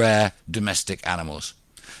for rare domestic animals.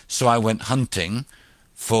 So I went hunting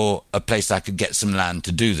for a place I could get some land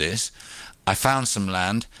to do this. I found some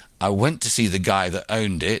land. I went to see the guy that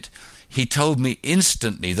owned it. He told me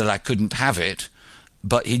instantly that I couldn't have it,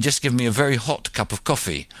 but he'd just given me a very hot cup of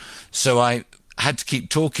coffee. So I had to keep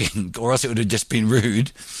talking, or else it would have just been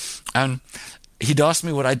rude. And he'd asked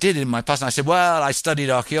me what I did in my past, and I said, well, I studied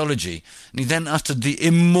archaeology. And he then uttered the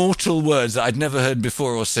immortal words that I'd never heard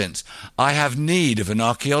before or since. I have need of an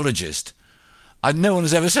archaeologist. No one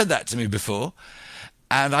has ever said that to me before.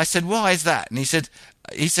 And I said, why is that? And he said,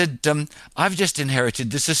 I've just inherited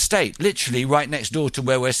this estate, literally right next door to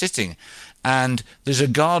where we're sitting. And there's a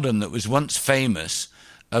garden that was once famous,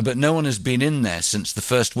 but no one has been in there since the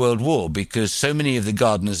First World War, because so many of the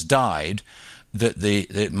gardeners died that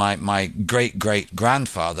my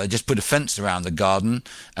great-great-grandfather just put a fence around the garden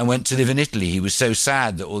and went to live in Italy. He was so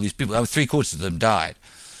sad that all these people, 3/4 of them died.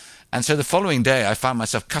 And so the following day I found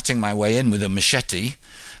myself cutting my way in with a machete,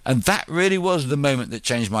 and that really was the moment that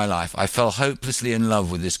changed my life. I fell hopelessly in love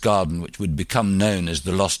with this garden, which would become known as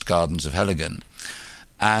the Lost Gardens of Helligan.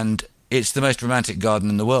 And it's the most romantic garden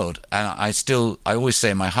in the world. And I always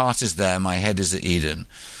say my heart is there, my head is at Eden.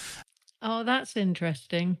 Oh, that's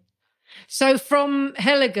interesting. So from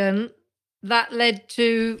Helligan, that led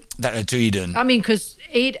to Eden. I mean, because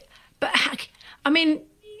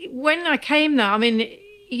when I came there,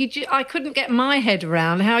 I couldn't get my head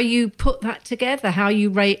around how you put that together,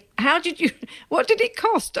 what did it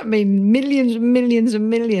cost? I mean, millions and millions and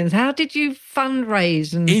millions. How did you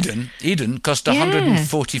fundraise? Eden cost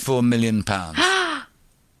 £144 million.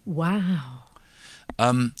 Wow.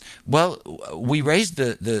 Well, we raised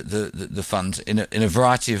the funds in a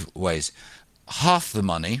variety of ways. Half the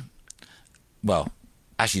money, well,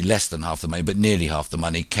 actually less than half the money, but nearly half the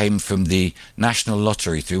money came from the National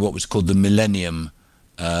Lottery through what was called the Millennium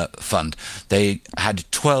Fund. They had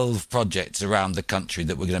 12 projects around the country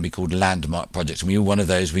that were going to be called landmark projects, and we were one of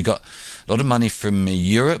those. We got a lot of money from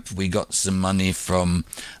Europe. We got some money from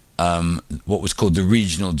what was called the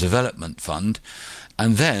Regional Development Fund,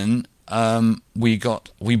 and then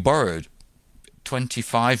we borrowed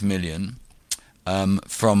 25 million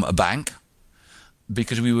from a bank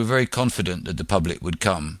because we were very confident that the public would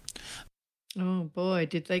come. Oh boy,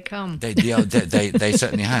 did they come? They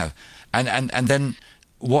certainly have. And then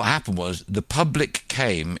what happened was the public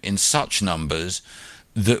came in such numbers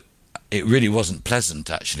that it really wasn't pleasant,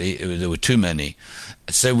 actually. There were too many.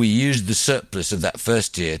 So we used the surplus of that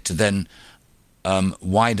first year to then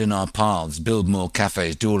widen our paths, build more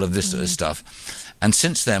cafes, do all of this sort of stuff. And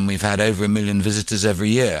since then, we've had over 1 million visitors every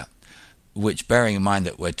year, which, bearing in mind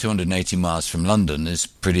that we're 280 miles from London, is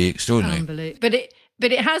pretty extraordinary. Unbelievable.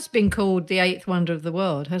 But it has been called the eighth wonder of the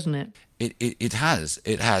world, hasn't it? It has,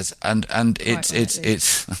 and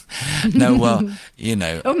it's no, well, you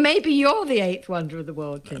know. Or maybe you're the eighth wonder of the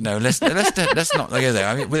world, Tim. No, let's not go there.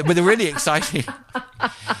 I mean, with a really exciting,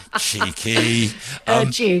 cheeky.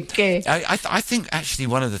 Cheeky. I think actually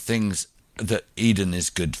one of the things that Eden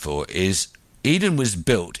is good for is Eden was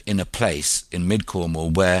built in a place in mid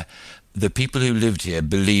Cornwall where the people who lived here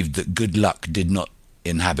believed that good luck did not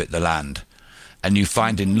inhabit the land. And you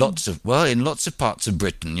find in lots of parts of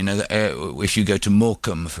Britain, you know, if you go to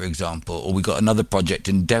Morecambe, for example, or we got another project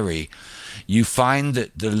in Derry, you find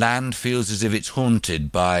that the land feels as if it's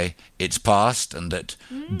haunted by its past and that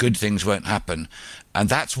good things won't happen. And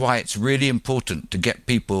that's why it's really important to get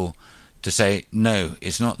people to say, no,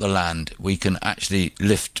 it's not the land. We can actually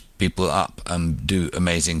lift people up and do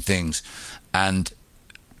amazing things. And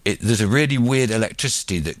there's a really weird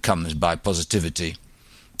electricity that comes by positivity.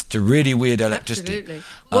 It's a really weird electricity. Absolutely.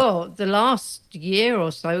 Well, the last year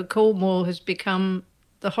or so, Cornwall has become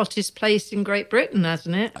the hottest place in Great Britain,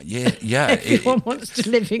 hasn't it? Yeah. Everyone wants to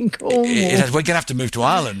live in Cornwall. We're going to have to move to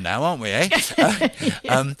Ireland now, aren't we, eh?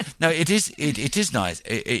 No, it is nice.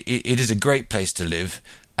 It is a great place to live,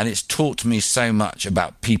 and it's taught me so much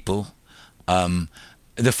about people. The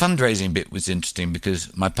fundraising bit was interesting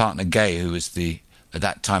because my partner, Gay, who was at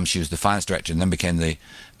that time she was the finance director and then became the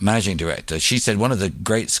managing director, she said one of the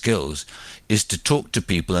great skills is to talk to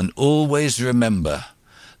people and always remember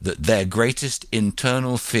that their greatest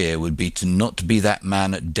internal fear would be to not be that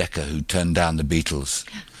man at Decca who turned down the Beatles.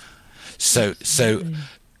 So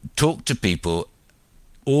talk to people,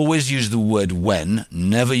 always use the word when,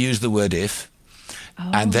 never use the word if,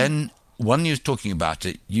 and then when you're talking about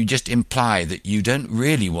it, you just imply that you don't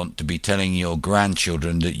really want to be telling your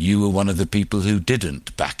grandchildren that you were one of the people who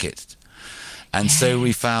didn't back it. And so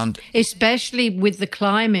we found... Especially with the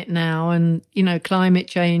climate now and, you know, climate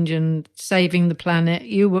change and saving the planet,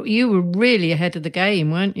 you were really ahead of the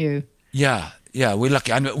game, weren't you? Yeah, we're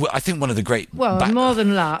lucky. I think one of the great... Well, more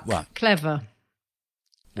than luck, clever.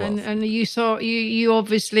 Well, and you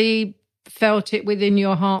obviously felt it within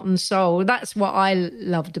your heart and soul. That's what I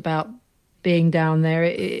loved about being down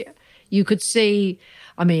there. You could see,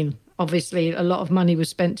 I mean, obviously a lot of money was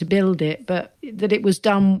spent to build it, but that it was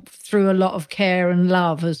done through a lot of care and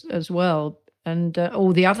love as well, and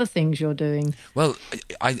all the other things you're doing. Well,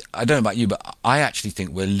 I don't know about you, but I actually think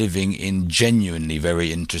we're living in genuinely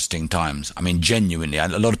very interesting times. I mean, genuinely. A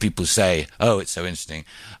lot of people say, oh, it's so interesting.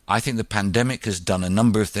 I think the pandemic has done a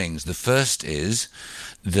number of things. The first is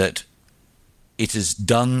that it has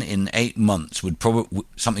done in 8 months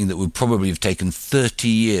something that would probably have taken 30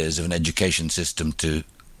 years of an education system to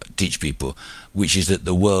teach people, which is that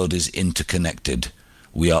the world is interconnected.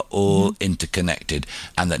 We are all interconnected,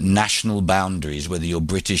 and that national boundaries, whether you're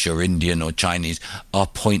British or Indian or Chinese, are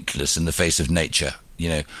pointless in the face of nature. You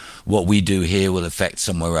know, what we do here will affect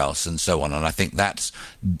somewhere else, and so on. And I think that's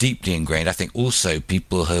deeply ingrained. I think also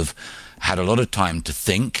people have had a lot of time to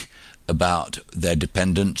think about their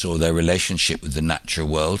dependence or their relationship with the natural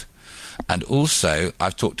world. And also,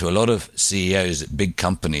 I've talked to a lot of CEOs at big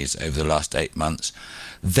companies over the last 8 months.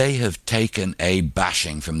 They have taken a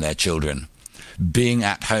bashing from their children. Being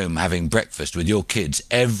at home, having breakfast with your kids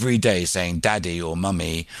every day saying, Daddy or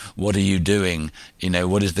Mummy, what are you doing? You know,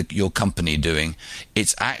 what is your company doing?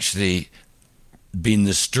 It's actually been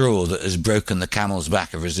the straw that has broken the camel's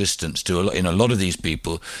back of resistance to a lot of these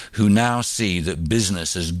people who now see that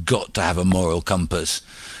business has got to have a moral compass.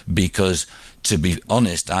 Because, to be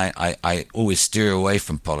honest, I always steer away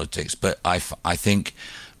from politics, but I think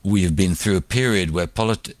we have been through a period where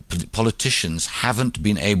politicians haven't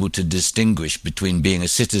been able to distinguish between being a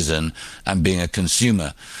citizen and being a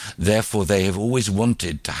consumer. Therefore, they have always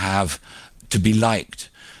wanted to be liked.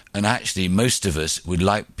 And actually, most of us would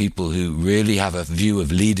like people who really have a view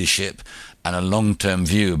of leadership and a long-term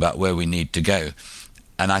view about where we need to go.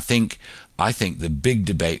 And I think the big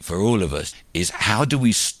debate for all of us is, how do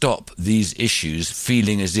we stop these issues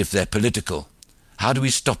feeling as if they're political? How do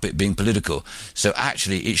we stop it being political? So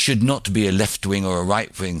actually, it should not be a left-wing or a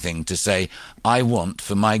right-wing thing to say, I want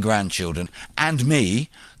for my grandchildren and me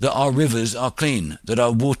that our rivers are clean, that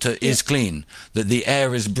our water is clean, that the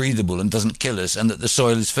air is breathable and doesn't kill us, and that the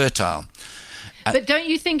soil is fertile. But don't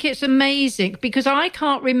you think it's amazing? Because I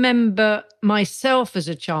can't remember myself as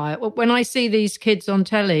a child. When I see these kids on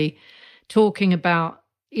telly talking about,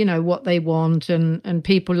 you know, what they want, and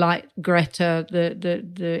people like Greta,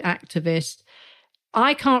 the activist,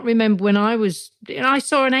 I can't remember when I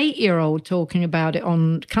saw an 8-year-old talking about it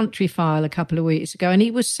on Country File a couple of weeks ago, and he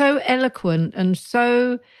was so eloquent and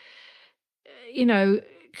so, you know,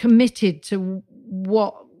 committed to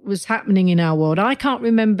what was happening in our world. I can't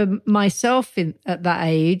remember myself at that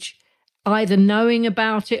age either knowing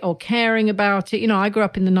about it or caring about it. You know, I grew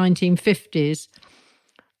up in the 1950s.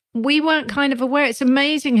 We weren't kind of aware. It's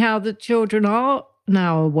amazing how the children are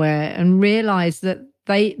now aware and realise that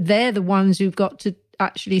they're the ones who've got to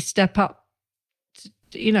actually step up,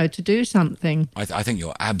 to do something. I think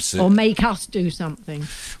you're absolutely... Or make us do something.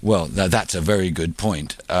 Well, that's a very good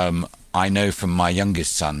point. I know from my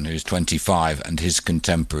youngest son, who's 25, and his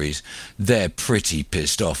contemporaries, they're pretty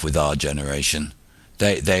pissed off with our generation.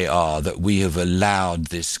 They are, that we have allowed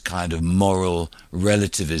this kind of moral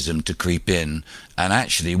relativism to creep in. And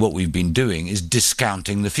actually what we've been doing is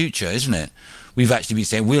discounting the future, isn't it? We've actually been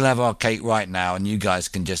saying, we'll have our cake right now and you guys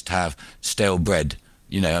can just have stale bread,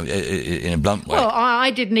 in a blunt way. Well,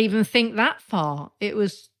 I didn't even think that far. It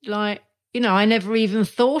was like, I never even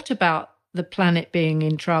thought about the planet being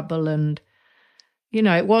in trouble. And,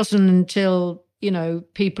 it wasn't until,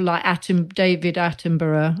 people like David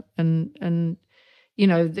Attenborough and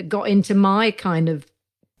that got into my kind of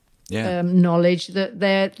knowledge that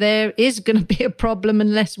there is going to be a problem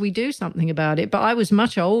unless we do something about it. But I was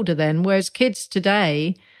much older then, whereas kids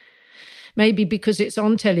today, maybe because it's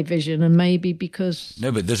on television and maybe because...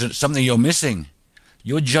 No, but there's something you're missing.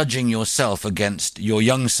 You're judging yourself against your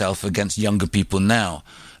young self against younger people now.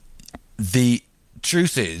 The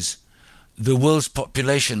truth is, the world's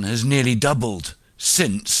population has nearly doubled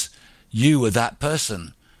since you were that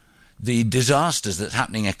person. The disasters that's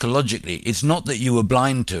happening ecologically, it's not that you were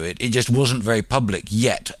blind to it, it just wasn't very public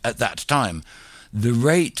yet at that time. The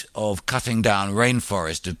rate of cutting down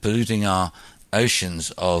rainforest, of polluting our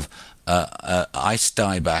oceans, of ice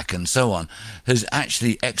dieback and so on, has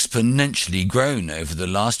actually exponentially grown over the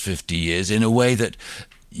last 50 years in a way that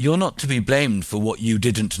you're not to be blamed for what you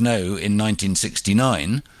didn't know in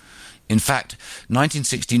 1969. In fact,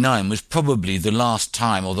 1969 was probably the last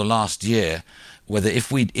time or the last year whether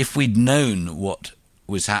if we'd known what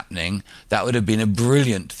was happening, that would have been a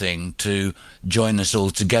brilliant thing to join us all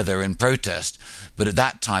together in protest. But at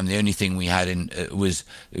that time, the only thing we had was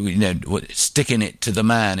sticking it to the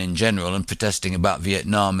man in general and protesting about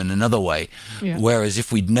Vietnam in another way. Yeah. Whereas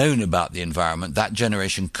if we'd known about the environment, that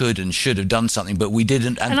generation could and should have done something, but we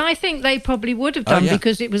didn't. And I think they probably would have done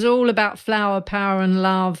because it was all about flower power and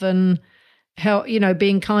love and help,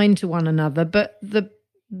 being kind to one another. But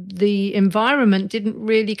the environment didn't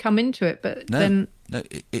really come into it. But No,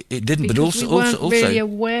 it didn't. But also, we weren't really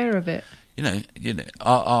aware of it.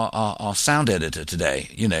 Our sound editor today,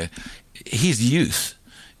 he's youth.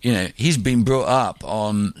 He's been brought up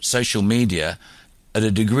on social media at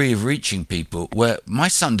a degree of reaching people where my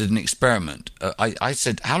son did an experiment. I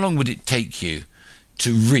said, how long would it take you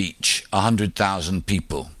to reach 100,000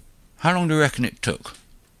 people? How long do you reckon it took?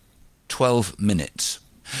 12 minutes.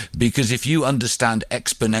 Because if you understand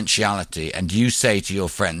exponentiality and you say to your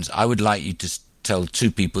friends, I would like you to tell 2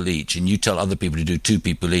 people each, and you tell other people to do 2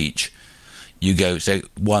 people each, you go, say,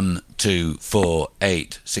 1, 2, 4,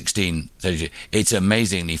 8, 16, 32. It's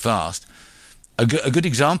amazingly fast. A good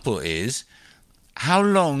example is, how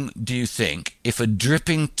long do you think, if a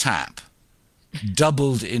dripping tap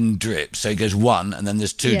doubled in drip, so it goes 1 and then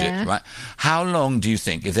there's 2 drips, right? How long do you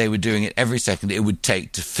think, if they were doing it every second, it would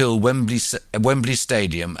take to fill Wembley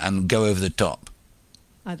Stadium and go over the top?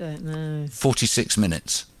 I don't know. 46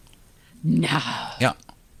 minutes. No. Yeah.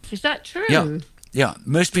 Is that true? Yeah.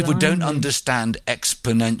 Most people don't understand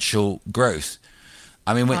exponential growth.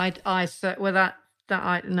 I mean, I don't.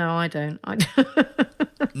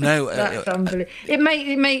 No, that's unbelievable. It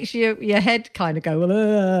makes your head kind of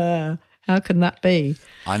go, How can that be?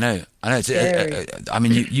 I know. It's, I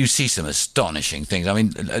mean, you see some astonishing things. I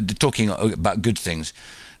mean, talking about good things,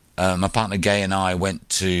 my partner Gay and I went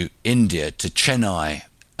to India, to Chennai,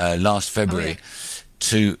 last February,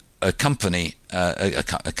 to a company,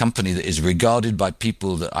 a company that is regarded by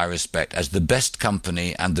people that I respect as the best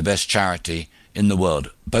company and the best charity in the world,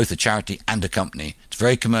 both a charity and a company. It's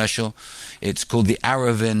very commercial. It's called the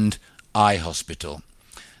Aravind Eye Hospital,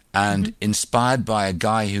 and inspired by a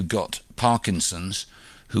guy who got Parkinson's,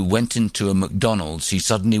 who went into a McDonald's. He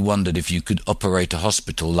suddenly wondered if you could operate a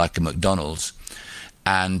hospital like a McDonald's.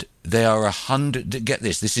 And they are 100, get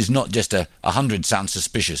this is not just 100 sounds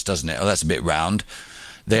suspicious, doesn't it? Oh, that's a bit round.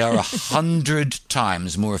 They are 100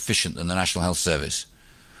 times more efficient than the National Health Service.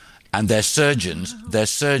 And their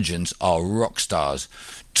surgeons are rock stars.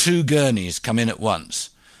 2 gurneys come in at once.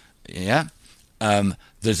 Yeah?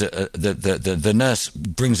 There's the nurse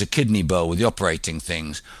brings a kidney bowl with the operating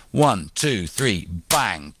things. 1, 2, 3,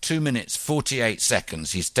 bang! 2 minutes, 48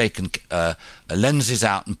 seconds. He's taken lenses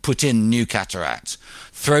out and put in new cataracts.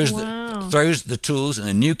 Throws the tools in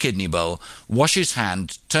a new kidney bowl. Washes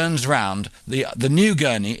hands. Turns round. The new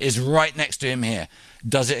gurney is right next to him here.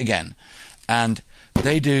 Does it again, and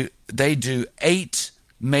they do 8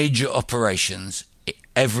 major operations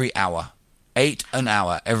every hour. 8 an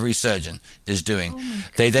hour every surgeon is doing.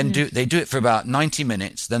 They do it for about 90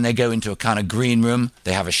 minutes, then they go into a kind of green room,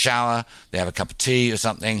 they have a shower, they have a cup of tea or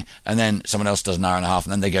something, and then someone else does an hour and a half,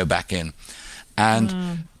 and then they go back in.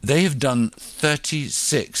 And they have done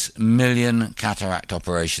 36 million cataract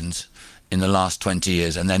operations in the last 20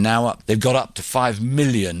 years, and they've got up to 5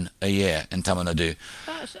 million a year in Tamil Nadu.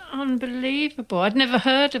 That's unbelievable. I'd never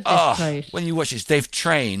heard of this place. When you watch this, they've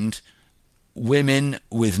trained women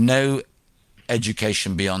with no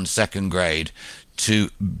education beyond 2nd grade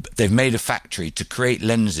they've made a factory to create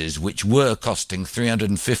lenses which were costing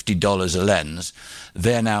 $350 a lens.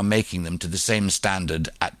 They're now making them to the same standard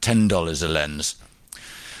at $10 a lens.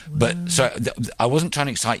 Wow. But so I wasn't trying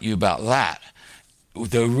to excite you about that.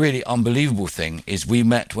 The really unbelievable thing is when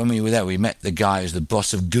we were there, we met the guy who's the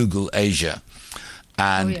boss of Google Asia,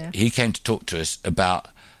 and he came to talk to us about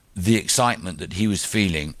the excitement that he was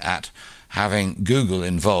feeling at having Google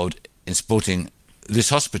involved in supporting this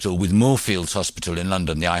hospital with Moorfields Hospital in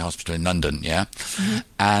London, the eye hospital in London,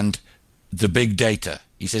 and the big data.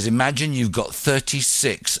 He says, imagine you've got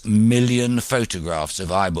 36 million photographs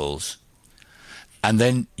of eyeballs, and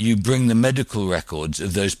then you bring the medical records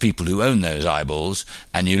of those people who own those eyeballs,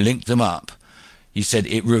 and you link them up. He said,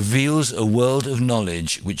 it reveals a world of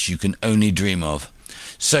knowledge which you can only dream of.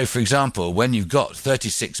 So, for example, when you've got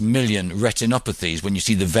 36 million retinopathies, when you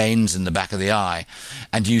see the veins in the back of the eye,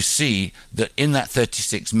 and you see that in that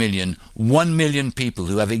 36 million, 1 million people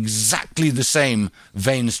who have exactly the same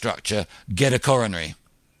vein structure get a coronary.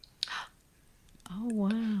 Oh,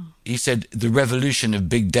 wow. He said the revolution of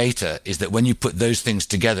big data is that when you put those things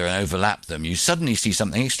together and overlap them, you suddenly see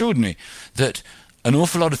something extraordinary, that an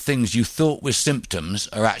awful lot of things you thought were symptoms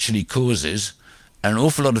are actually causes, and an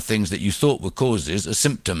awful lot of things that you thought were causes are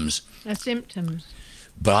symptoms. They're symptoms.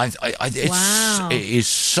 But it is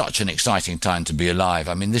such an exciting time to be alive.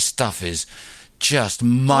 I mean, this stuff is just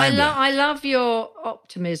mind-blowing. I love your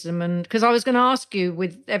optimism, and because I was going to ask you,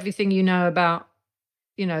 with everything you know about,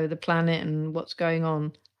 the planet and what's going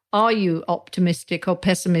on, are you optimistic or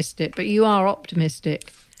pessimistic? But you are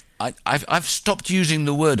optimistic. I've stopped using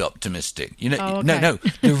the word optimistic. Okay. No.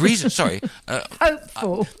 The reason, sorry,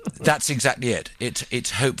 hopeful. That's exactly it.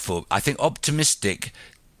 It's hopeful. I think optimistic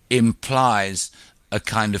implies a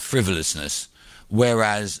kind of frivolousness,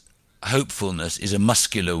 whereas hopefulness is a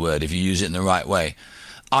muscular word if you use it in the right way.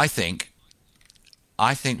 I think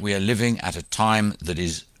we are living at a time that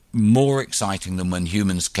is more exciting than when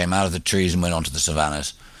humans came out of the trees and went onto the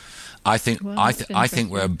savannas. I think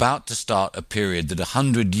we're about to start a period that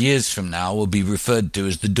 100 years from now will be referred to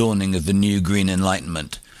as the dawning of the new green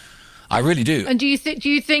enlightenment. I really do. And do you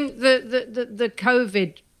think that the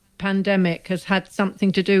COVID pandemic has had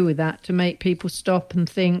something to do with that, to make people stop and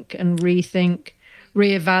think and rethink,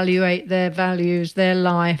 reevaluate their values, their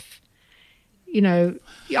life?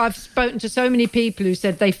 I've spoken to so many people who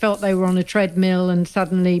said they felt they were on a treadmill, and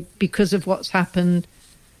suddenly, because of what's happened,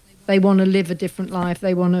 they want to live a different life.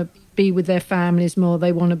 They want to be with their families more.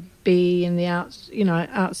 They want to be in the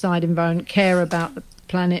outside environment, care about the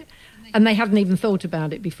planet, and they hadn't even thought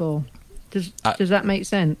about it before. Does that make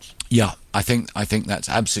sense? Yeah, I think that's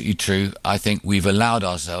absolutely true. I think we've allowed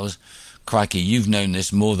ourselves, crikey, you've known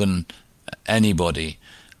this more than anybody.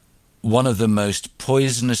 One of the most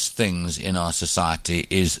poisonous things in our society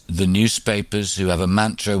is the newspapers, who have a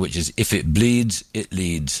mantra which is, if it bleeds, it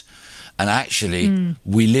leads. And actually,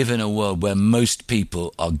 we live in a world where most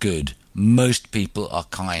people are good. Most people are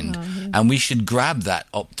kind. And we should grab that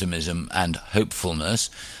optimism and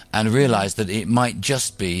hopefulness and realize that it might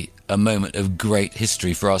just be a moment of great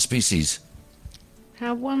history for our species.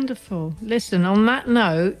 How wonderful. Listen, on that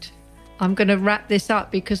note, I'm going to wrap this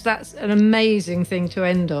up because that's an amazing thing to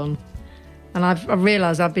end on. And I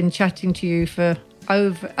realise I've been chatting to you for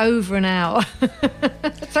over an hour.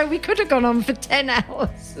 So we could have gone on for 10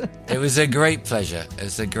 hours. It was a great pleasure. It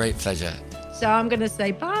was a great pleasure. So I'm going to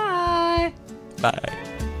say bye. Bye.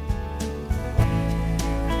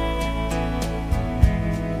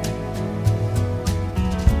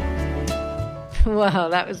 Well,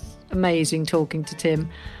 that was amazing talking to Tim.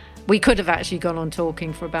 We could have actually gone on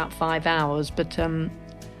talking for about 5 hours, but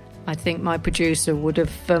I think my producer would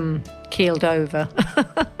have keeled over.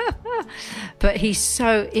 But he's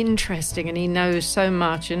so interesting and he knows so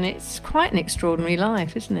much, and it's quite an extraordinary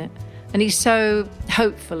life, isn't it? And he's so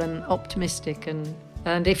hopeful and optimistic.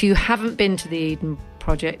 And if you haven't been to the Eden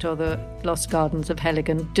Project or the Lost Gardens of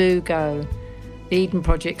Heligan, do go. The Eden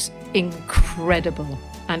Project's incredible,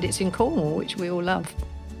 and it's in Cornwall, which we all love.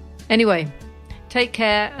 Anyway, take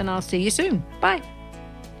care, and I'll see you soon. Bye.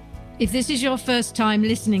 If this is your first time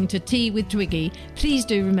listening to Tea with Twiggy, please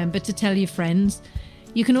do remember to tell your friends.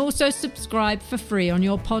 You can also subscribe for free on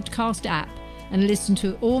your podcast app and listen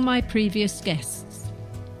to all my previous guests.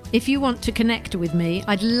 If you want to connect with me,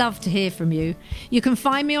 I'd love to hear from you. You can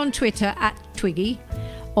find me on Twitter @Twiggy,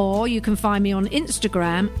 or you can find me on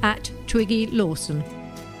Instagram @TwiggyLawson.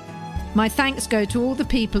 My thanks go to all the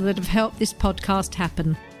people that have helped this podcast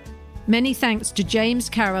happen. Many thanks to James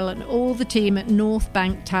Carroll and all the team at North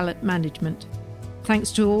Bank Talent Management.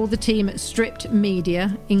 Thanks to all the team at Stripped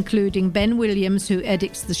Media, including Ben Williams, who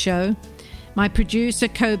edits the show, my producer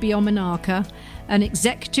Kobe Omanaka, and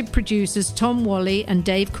executive producers Tom Wally and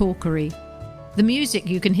Dave Corkery. The music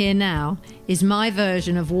you can hear now is my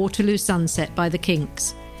version of Waterloo Sunset by the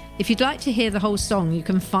Kinks. If you'd like to hear the whole song, you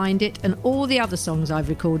can find it and all the other songs I've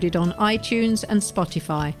recorded on iTunes and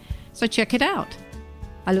Spotify, so check it out.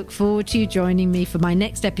 I look forward to you joining me for my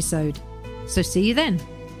next episode. So see you then.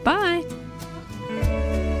 Bye.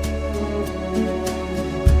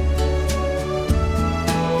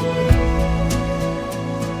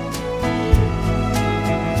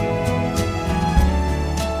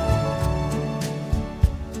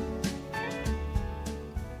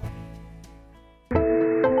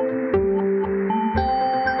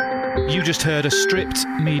 You just heard a Stripped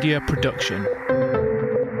Media production.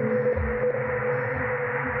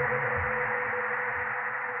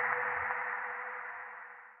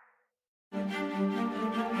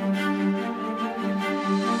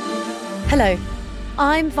 Hello,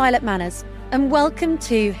 I'm Violet Manners, and welcome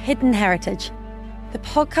to Hidden Heritage, the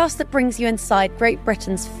podcast that brings you inside Great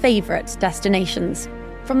Britain's favourite destinations.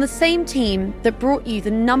 From the same team that brought you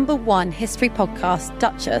the #1 history podcast,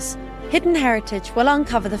 Duchess, Hidden Heritage will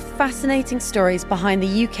uncover the fascinating stories behind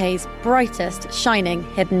the UK's brightest shining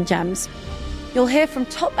hidden gems. You'll hear from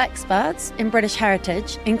top experts in British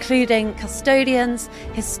heritage, including custodians,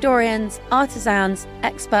 historians, artisans,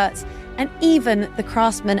 experts, and even the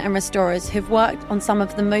craftsmen and restorers who've worked on some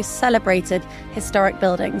of the most celebrated historic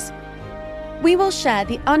buildings. We will share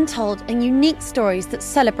the untold and unique stories that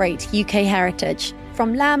celebrate UK heritage,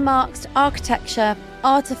 from landmarks to architecture,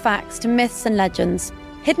 artefacts to myths and legends.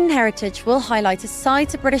 Hidden Heritage will highlight a side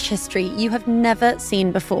to British history you have never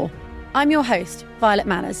seen before. I'm your host, Violet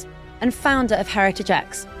Manners, and founder of Heritage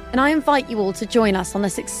X, and I invite you all to join us on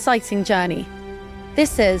this exciting journey.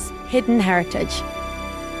 This is Hidden Heritage.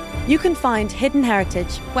 You can find Hidden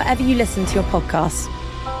Heritage wherever you listen to your podcasts.